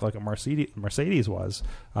called back, like a Mercedes was,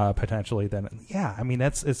 potentially, then, yeah, I mean,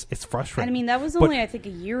 it's frustrating. I mean, that was only, I think, a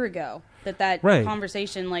year ago that right.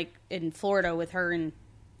 conversation, like, in Florida with her and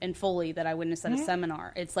Foley that I witnessed at a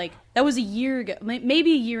seminar. It's like, that was a year ago,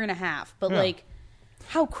 maybe a year and a half, but, like,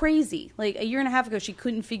 how crazy. Like, a year and a half ago, she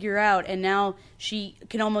couldn't figure out, and now she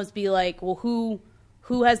can almost be like, well, who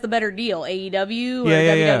has the better deal, AEW or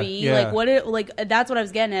WWE? Yeah. Like, that's what I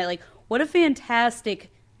was getting at. Like, what a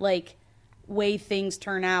fantastic, like, way things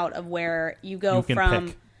turn out of where you go from...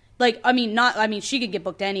 pick. Like, she could get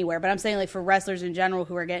booked anywhere, but I'm saying, like, for wrestlers in general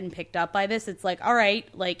who are getting picked up by this, it's like, all right,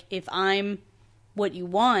 like, if I'm what you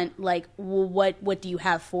want, like, well, what do you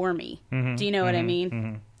have for me? Do you know what I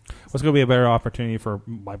mean? What's going to be a better opportunity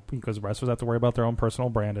because wrestlers have to worry about their own personal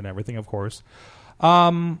brand and everything, of course.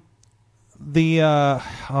 I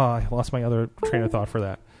lost my other train of thought for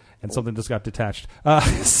that, and something just got detached.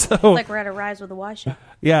 It's like we're at a Rise with a Y show.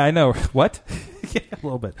 Yeah, I know. What? Yeah, a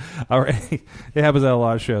little bit. All right. It happens at a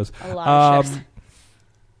lot of shows. A lot of shows.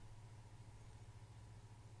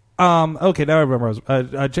 Okay, now I remember.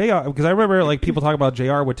 JR, because I remember like people talking about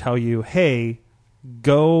JR would tell you, hey,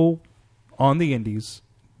 go on the indies,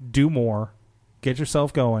 do more, get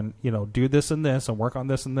yourself going, do this and this and work on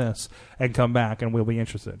this and this and come back and we'll be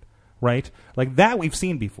interested, right? Like that we've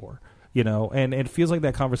seen before, and it feels like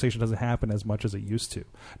that conversation doesn't happen as much as it used to.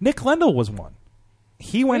 Nick Lendl was one.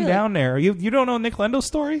 He went down there. You don't know Nick Lendl's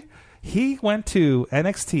story? He went to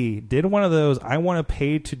NXT, did one of those, I want to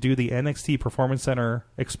pay to do the NXT Performance Center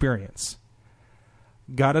experience.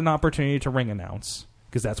 Got an opportunity to ring announce,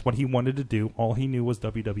 because that's what he wanted to do. All he knew was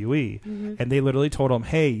WWE. And they literally told him,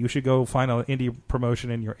 hey, you should go find an indie promotion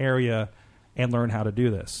in your area and learn how to do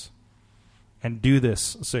this. And do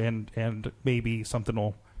this, and maybe something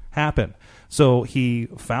will happen. So he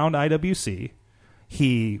found IWC,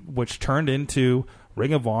 which turned into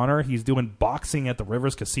Ring of Honor. He's doing boxing at the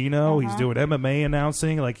Rivers Casino. He's doing MMA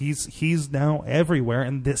announcing. Like, he's now everywhere,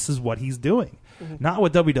 and this is what he's doing. Not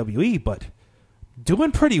with WWE, but...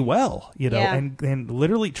 doing pretty well, and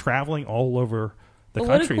literally traveling all over the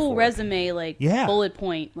country. What a cool resume, like, bullet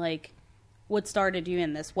point, like, what started you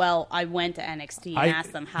in this? Well, I went to NXT and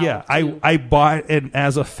asked them how. Yeah, I bought, and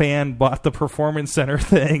as a fan, bought the Performance Center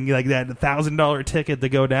thing, like that $1,000 ticket to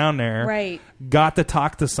go down there. Right. Got to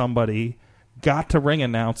talk to somebody, got to ring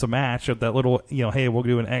announce a match at that little, hey, we'll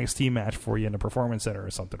do an NXT match for you in the Performance Center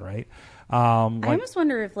or something, right? I almost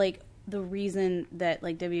wonder if, like, the reason that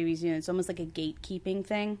like WWE's doing it's almost like a gatekeeping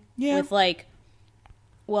thing. Yeah. With like,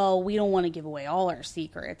 well, we don't want to give away all our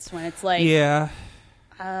secrets when it's like,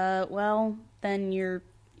 well, then your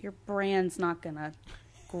brand's not gonna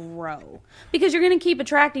grow because you're gonna keep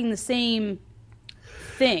attracting the same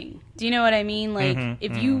thing. Do you know what I mean? Like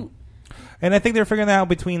if you. And I think they're figuring that out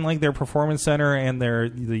between like their Performance Center and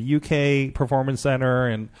the UK Performance Center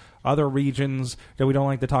and other regions that we don't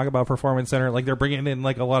like to talk about Performance Center. Like they're bringing in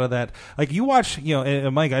like a lot of that. Like you watch,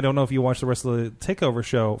 and Mike, I don't know if you watch the rest of the Takeover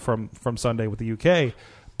show from Sunday with the UK,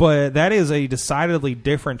 but that is a decidedly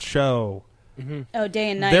different show. Oh, day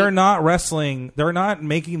and night. They're not wrestling. They're not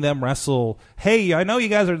making them wrestle. Hey, I know you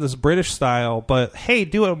guys are this British style, but hey,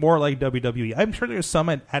 do it more like WWE. I'm sure there's some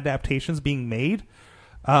adaptations being made.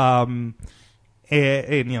 And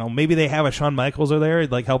maybe they have a Shawn Michaels there,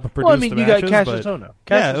 like helping produce. Well, I mean, you matches, got Cassius Ohno.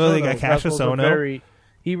 They got Cassius Ohno.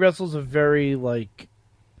 He wrestles a very like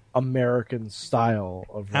American style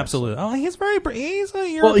of wrestling. Absolutely. Oh, he's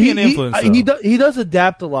a European influence. He does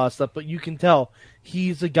adapt a lot of stuff, but you can tell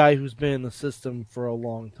he's a guy who's been in the system for a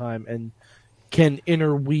long time, and can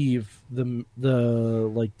interweave the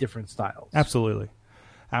like different styles. Absolutely.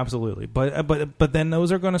 But then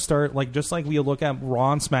those are going to start, like, just like we look at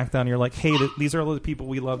Raw and SmackDown, you're like, hey, these are the people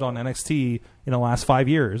we loved on NXT in the last 5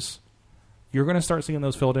 years. You're going to start seeing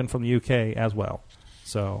those filled in from the UK as well.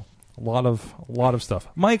 So a lot of stuff.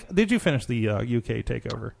 Mike, did you finish the UK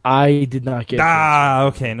takeover? I did not get.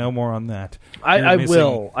 Okay, no more on that. I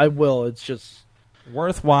will. It's just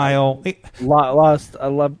worthwhile. I watched a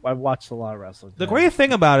lot of wrestling. The great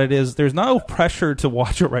thing about it is there's no pressure to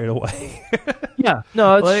watch it right away. Yeah,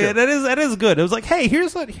 no, it's like, true. that is good. It was like, hey,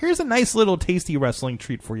 here's a nice little tasty wrestling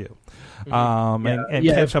treat for you. And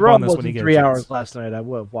catch up on this when you get 3 hours last night. I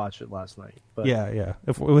would have watched it last night. But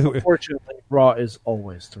Unfortunately, Raw is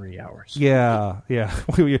always 3 hours. Yeah.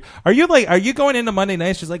 Are you going into Monday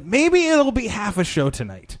nights just like maybe it'll be half a show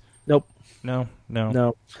tonight? Nope. No.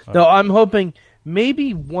 No. I'm hoping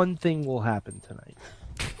maybe one thing will happen tonight.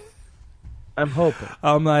 I'm hoping.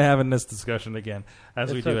 I'm not having this discussion again,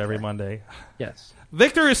 as we do okay. every Monday. Yes.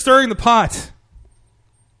 Victor is stirring the pot.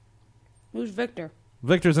 Who's Victor?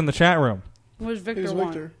 Victor's in the chat room. Who's Victor? Who's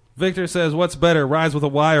want? Victor? Victor says, "What's better, rise with a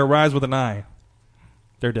Y or rise with an I?"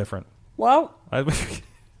 They're different. Well,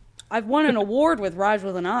 I've won an award with Rise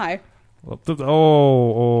with an I.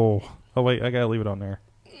 Oh, wait, I gotta leave it on there.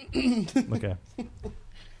 Okay.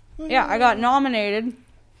 Yeah, I got nominated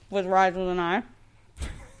with Rise with an I.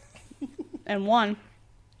 And won.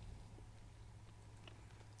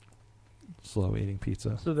 Slow eating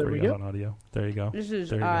pizza. So there for we you guys go. on audio. There you go. This is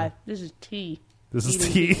There you go. this is tea. This is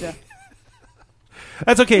Eating tea. pizza.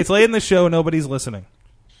 That's okay. It's late in the show. Nobody's listening,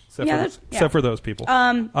 except for those people.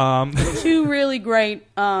 Two really great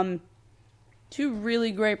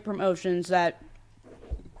promotions that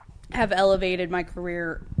have elevated my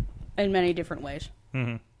career in many different ways.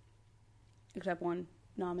 Mm-hmm. Except one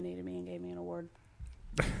nominated me and gave me an award.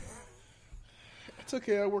 It's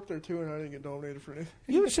okay. I worked there too, and I didn't get nominated for anything.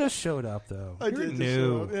 You just showed up, though. I You're did new. just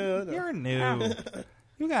show up. Yeah, I know. You're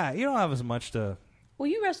new. You don't have as much to. Well,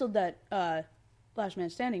 you wrestled that Last Man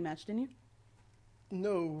Standing match, didn't you?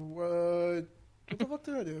 No. What the fuck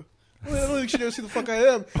did I do? I don't think she knows who the fuck I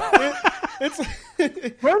am.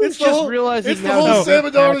 Brandon's just realizing it's the now. whole Sam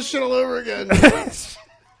Adonis shit all over again.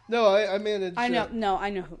 No, I managed. I know. No, I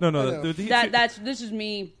know. Who. No. This is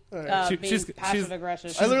me Right. being passive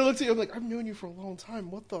aggressive. I literally looked at you. I'm like, I've known you for a long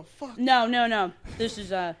time. What the fuck? No. This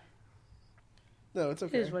is No, it's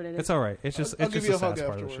okay. It is what it is. It's all right. It's just I'll it's give just you a a hug sass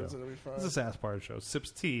part of the afterwards. show. It'll be fine. It's a sass part of the show.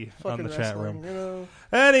 Sips tea Fucking on the chat wrestling, room. You know?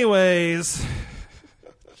 Anyways,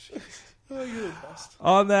 Oh, you're the best.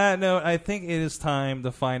 on that note, I think it is time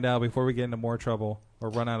to find out before we get into more trouble or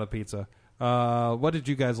run out of pizza. What did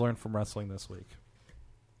you guys learn from wrestling this week,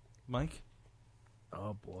 Mike?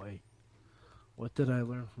 Oh boy, what did I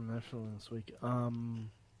learn from wrestling this week?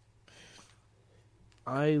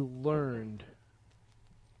 I learned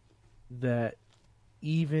that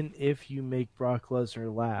even if you make Brock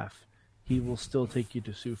Lesnar laugh, he will still take you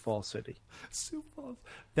to Sioux Falls City. Sioux Falls.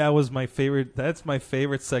 That was my favorite. That's my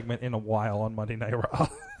favorite segment in a while on Monday Night Raw.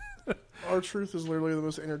 R-Truth is literally the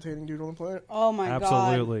most entertaining dude on the planet. Oh my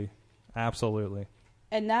god. Absolutely.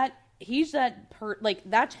 And that's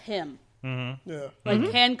him. Mm-hmm. Yeah.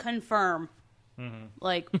 Like can confirm. Mm-hmm.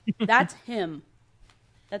 Like that's him.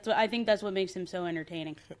 I think that's what makes him so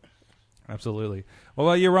entertaining. Absolutely. What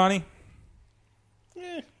about you, Ronnie?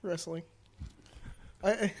 Wrestling.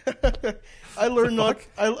 I learned not.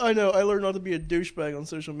 I know. I learned not to be a douchebag on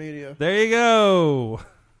social media. There you go.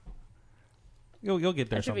 You'll get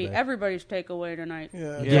there That should someday. be everybody's takeaway tonight.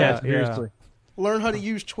 Yeah. Seriously. Learn how to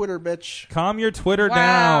use Twitter, bitch. Calm your Twitter Wow.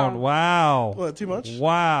 down. Wow. What? Too much?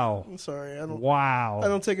 Wow. I'm sorry. I Wow.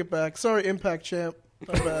 don't take it back. Sorry, Impact Champ.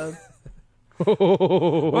 My bad.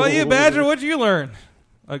 Well, you Badger, what'd you learn?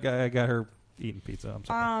 Okay, I got her eating pizza. I'm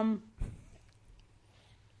sorry.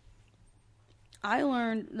 I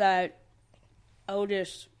learned that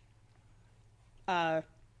Otis's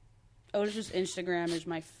Instagram is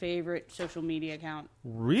my favorite social media account. to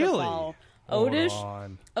Really? follow. Hold Otis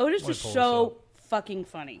on. is pull this so fucking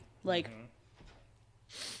funny. Like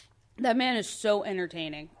that man is so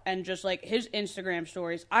entertaining, and just like his Instagram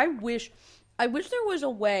stories. I wish there was a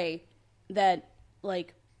way that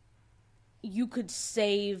like you could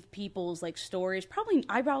save people's like stories.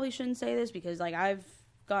 I probably shouldn't say this because like I've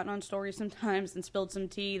gotten on stories sometimes and spilled some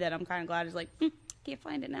tea that I'm kind of glad is like can't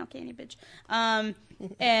find it now, can you, bitch?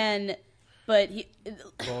 But he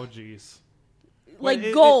Oh, jeez.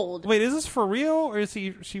 like gold. Wait, is this for real, or is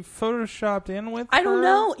she photoshopped in with? I don't her?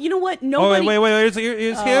 know. You know what? Oh Nobody. wait.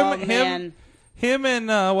 Here's Oh, him. man. Him and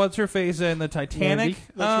what's her face in the Titanic?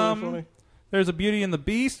 That's really funny. There's a Beauty and the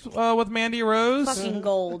Beast with Mandy Rose. Fucking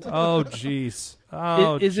gold. Oh, jeez.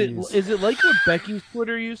 Oh, Is it like what Becky's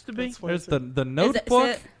Twitter used to be? That's what There's I said. the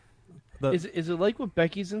Notebook. Is it like what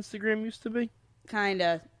Becky's Instagram used to be?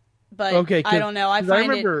 Kinda. But Okay, I don't know. I 'cause find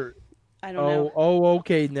remember. I don't know.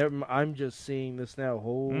 Okay. I'm just seeing this now.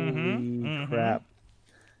 Holy Mhm. crap!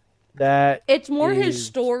 That It's more his is-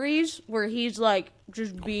 stories where he's like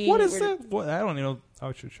just being. What is that? What, I don't even know.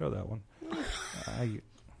 I should show that one.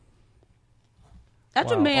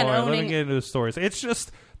 That's Wow. a man All right, let me owning. get into the stories.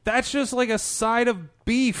 That's just like a side of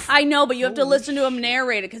beef. I know, but you have to listen to him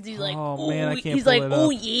narrate it because he's like, Oh, man, I "Ooh," can't he's pull like, it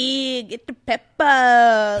 "Oh up. yeah, get the pepper."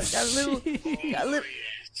 Got a little. Got a little.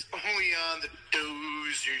 It's only on the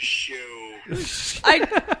Dozer Show. Is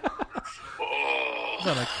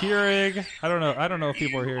that a Keurig? I don't know if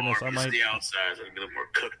people are hearing this. I might. The outside, so I can get a little more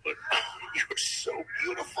cooked, but you're so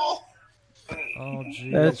beautiful. Oh,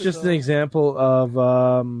 geez. That's just an example of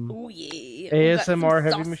Oh yeah. ASMR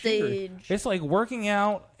Got some heavy machinery. sausage. It's like working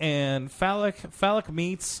out and phallic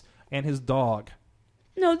meats and his dog.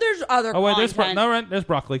 No, there's other. Oh wait, there's content. there's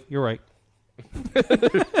broccoli. You're right.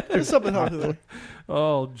 There's something hot there.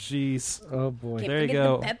 Oh, jeez. oh boy. Can't There you forget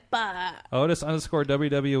go. the pepper.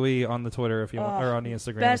 Otis_WWE on the Twitter if you want, or on the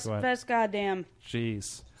Instagram Best, if you want. best goddamn.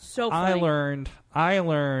 Jeez. So funny. I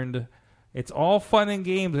learned it's all fun and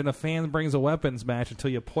games when a fan brings a weapons match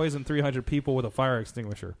until you poison 300 people with a fire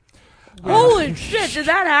extinguisher. Holy shit! Did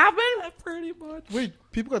that happen? Pretty much. Wait,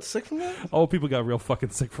 people got sick from that? Oh, people got real fucking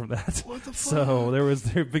sick from that. What the fuck? So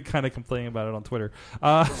they've been kind of complaining about it on Twitter.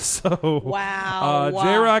 Wow.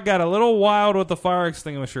 J-Rock got a little wild with the fire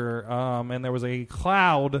extinguisher, and there was a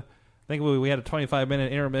cloud. I think we had a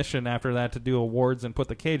 25-minute intermission after that to do awards and put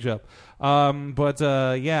the cage up.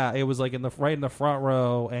 Yeah, it was like right in the front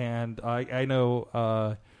row, and I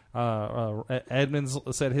know Edmonds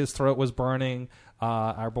said his throat was burning.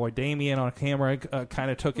 Our boy Damien on camera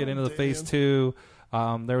kind of took it into the face too.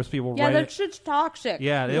 There was people. Yeah, right that shit's toxic.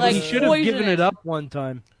 Yeah, it like, was- He should have given poisonous. it up one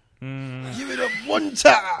time. Give it up one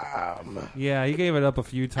time. Yeah, he gave it up a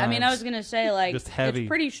few times. I mean, I was gonna say like Just heavy. it's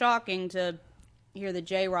pretty shocking to hear the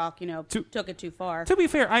J-Rock, took it too far. To be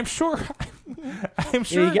fair, I'm sure. I'm Yeah,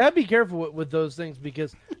 sure. you gotta be careful with those things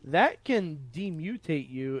because that can demutate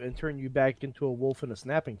you and turn you back into a wolf and a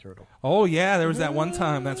snapping turtle. Oh yeah, there was that one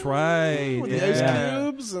time. That's right. With yeah. the ice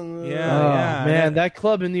cubes and the Yeah. Oh man, that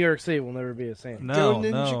club in New York City will never be the same. No, Go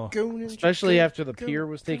Ninja, no. Go Ninja, Especially go, after the go, pier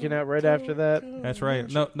was go, taken out right go, after that. go. That's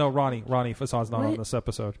right. No, Ronnie Fasad's not on What? this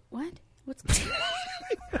episode. What? What's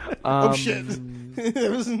Oh shit!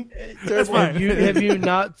 That was terrible. fine. Have you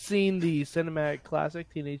not seen the cinematic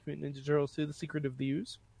classic Teenage Mutant Ninja Turtles 2: The Secret of the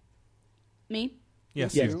Ooze? me?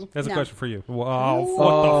 Yes, Yes. you. That's a No. question for you. Wow,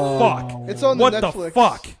 what the fuck? It's on What the the Netflix.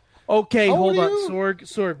 fuck? Okay, How hold old are on, you?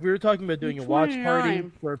 Sorg. We were talking about doing a watch party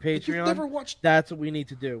 29. for You've never Patreon. watched. That's what we need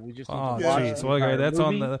to do. We just need Oh to watch jeez. the Well, okay, entire that's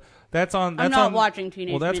on movie. the. That's on. That's I'm not on, watching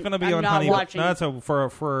Teenage Well, that's going to be Mutant- on I'm Honey. not watching. No, that's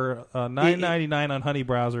for $9.99 on Honey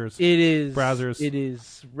browsers. It is Browsers. It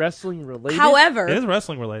is wrestling related. However, It is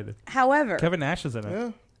wrestling related. Kevin Nash is in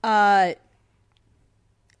it. Yeah.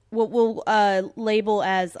 what we'll label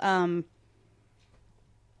as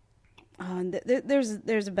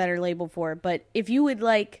there's a better label for it, but if you would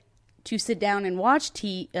like to sit down and watch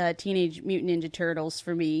Teenage Mutant Ninja Turtles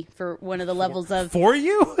for me for one of the levels of For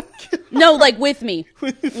you? no, like with me.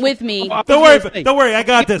 Don't worry. I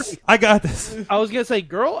got this. I I was gonna say,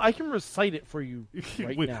 girl, I can recite it for you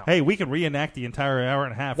right now. Hey, we can reenact the entire hour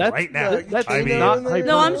and a half That's- right now. that's I mean, not No, hyperbole.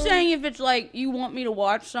 No, I'm saying if it's like you want me to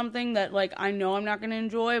watch something that like I know I'm not going to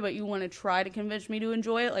enjoy, but you want to try to convince me to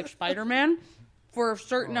enjoy it, like Spider-Man, for a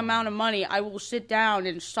certain amount of money, I will sit down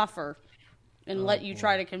and suffer and let you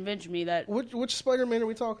try to convince me that Which Spider-Man are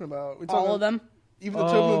we talking about? We all talking of them. Even the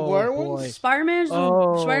Tobey Maguire boy. ones?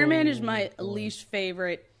 Spider-Man is my least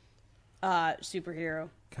favorite superhero.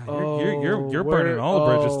 God, you're burning all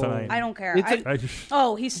the bridges tonight. I don't care. I just,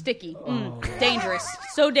 Oh, he's sticky. Dangerous.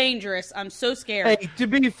 So dangerous. I'm so scared. Hey, to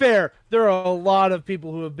be fair, there are a lot of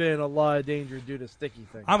people who have been in a lot of danger due to sticky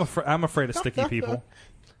things. I'm afraid of sticky people.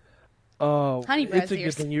 Oh, Honey it's Bread's a good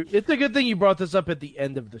ears. thing it's a good thing you brought this up at the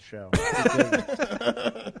end of the show.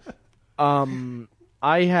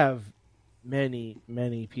 I have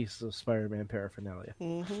many pieces of Spider-Man paraphernalia.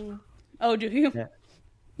 Oh, do you? Yeah.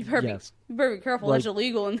 You better, Yes. be, you better be careful. Like- That's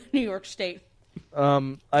illegal in New York State.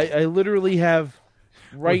 I literally have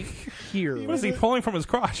right here. What is he pulling from his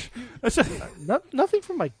crotch? That's just, Nothing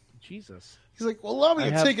from my Jesus. He's like, well, allow me I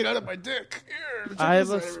to have- take it out of my dick. Here, check I have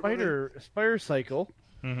this a out, everybody. spider cycle.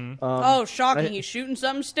 Oh, shocking! He's shooting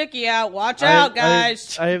something sticky out. Watch out,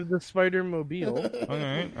 guys. I have the Spider-Mobile. All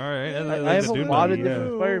right. I have a lot of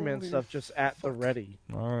different Spider-Man stuff just at the ready.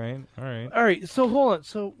 All right. All right, so hold on.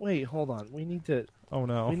 So wait, hold on. We need to. Oh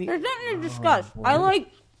no. There's nothing to discuss. I like.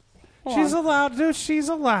 She's allowed, dude. She's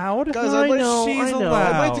allowed. Guys, I I'd like, know.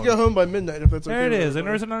 allowed. I'd like to go home by midnight if that's okay. There it with is, and everybody.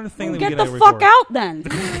 there's another thing that we Get gotta the record. fuck out,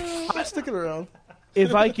 then. I'm sticking around.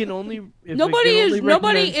 If I can only. If Nobody I can only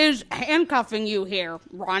recommend- is handcuffing you here,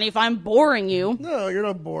 Ronnie. If I'm boring you, No, you're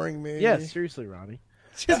not boring me. Yeah, seriously, Ronnie.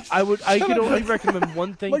 I could only recommend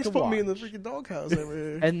one thing Mike's to put watch, me in the freaking doghouse over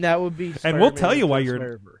here. and that would be. And we'll Spider-Man tell you why Into the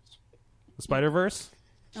you're- Spider-Verse.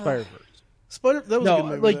 Spider-Verse. Spider-Verse. That was a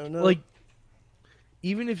good movie, though. No. like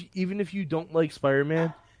even if you don't like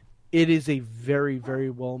Spider-Man, it is a very, very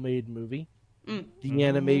well made movie. The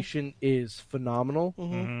animation is phenomenal.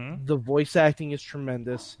 The voice acting is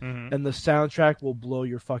tremendous, and the soundtrack will blow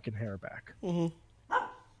your fucking hair back.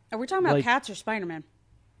 are we talking about Like- cats or Spider-Man?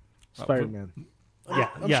 Spider-Man. Yeah.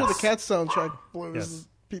 I'm sure the Cats soundtrack blows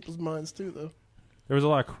people's minds too, though. There was a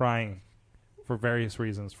lot of crying for various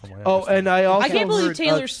reasons. From what I Oh, understand. and I also I can't believe heard,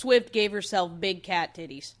 Taylor Swift gave herself big cat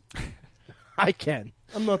titties. I can.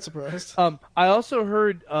 I'm not surprised. I also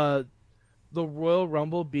heard the Royal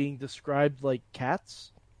Rumble being described like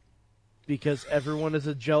cats because everyone is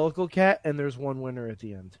a Jellicle cat and there's one winner at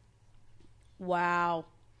the end. Wow.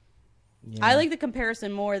 I like the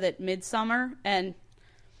comparison more that Midsummer and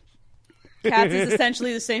Cats is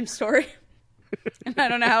essentially the same story. And I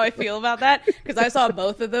don't know how I feel about that because I saw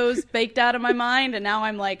both of those baked out of my mind, and now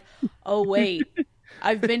I'm like, oh, wait,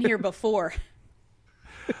 I've been here before.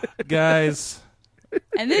 guys.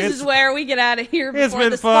 And this is where we get out of here It's before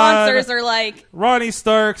been the fun. sponsors are like, Ronnie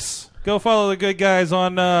Starks. Go follow the good guys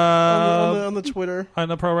on on the Twitter. on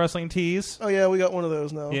the Pro Wrestling Tees. Oh yeah, we got one of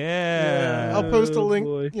those now. Yeah. I'll post a Oh, link.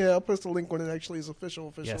 boy. Yeah, I'll post a link when it actually is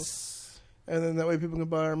official. Yes. And then that way people can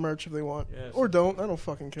buy our merch if they want, Yes. or don't. I don't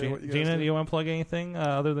fucking care what you guys Gina, do. do you want to plug anything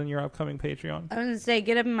other than your upcoming Patreon? I was going to say,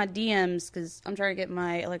 get up in my DMs because I'm trying to get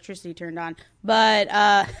my electricity turned on. But,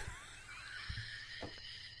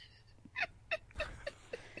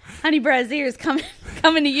 Honey Braziers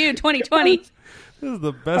coming to you 2020. This is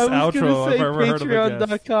the best I was outro gonna say I've ever heard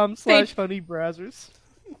of a guest. patreon.com/honeybrazzers.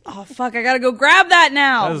 Oh, fuck, I got to go grab that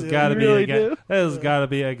now. That has got to You be really against. do? That has got to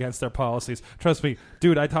be against their policies. Trust me,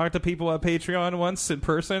 dude. I talked to people at Patreon once in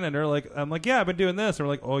person, and they're like, "I'm like, yeah, I've been doing this." And they're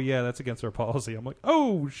like, "Oh yeah, that's against our policy." I'm like,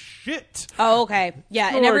 "Oh shit." Oh, okay. Yeah,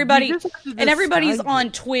 and Lord, everybody you just have to and everybody's decide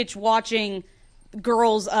on Twitch watching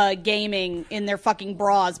girls gaming in their fucking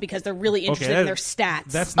bras because they're really interested in their stats.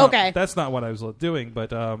 That's not. okay. That's not what I was doing.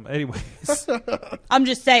 But anyways, I'm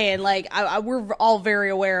just saying, like, we're all very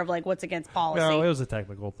aware of like what's against policy. no, it was a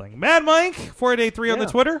technical thing. Mad Mike 4883 on the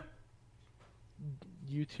Yeah. Twitter.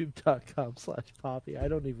 youtube.com/Poppy. I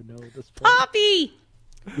don't even know at this point. Poppy.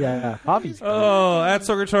 Yeah, Poppy's. Oh, at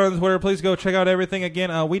Sorgatron on Twitter. Please go check out everything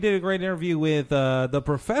again. We did a great interview with the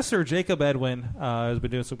Professor Jacob Edwin. Has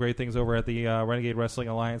been doing some great things over at the Renegade Wrestling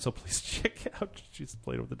Alliance. So please check out. She's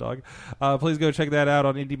played with the dog. Please go check that out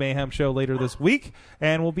on Indie Mayhem Show later this week,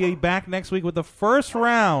 and we'll be back next week with the first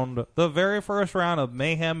round, the very first round of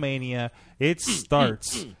Mayhem Mania. It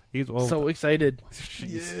starts. So excited.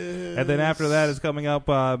 Jeez. And then after that is coming up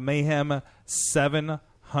Mayhem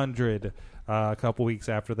 700. A couple weeks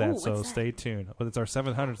after that, Ooh, so what's that? stay tuned. But it's our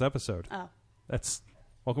 700th episode. Oh, That's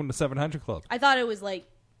welcome to 700 Club. I thought it was like,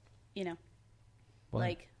 you know, What?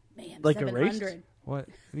 like Mayhem Like a race? 700. What?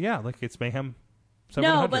 Yeah, like it's Mayhem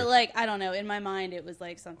 700. No, but like I don't know. In my mind, it was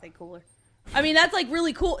like something cooler. I mean, that's like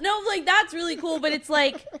really cool. No, like that's really cool, but it's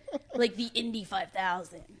like the Indy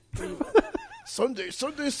 5000. Sunday,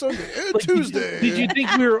 and Tuesday. Did you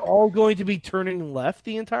think we were all going to be turning left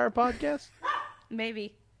the entire podcast?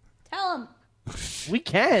 Maybe. Tell him. We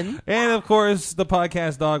can. And of course, the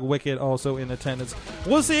podcast dog Wicked also in attendance.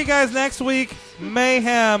 We'll see you guys next week.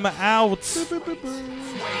 Mayhem out. Just wait, just wait,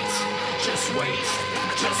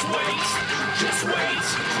 just wait, just wait,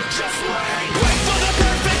 just wait. Wait for the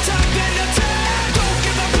perfect time, then attack. Don't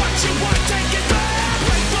give up what you want, take it back.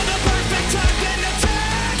 Wait for the perfect time, then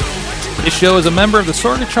attack. Do what you This show is a member of the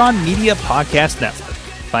Sorgatron Media Podcast Network.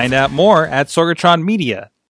 Find out more at sorgatronmedia.com.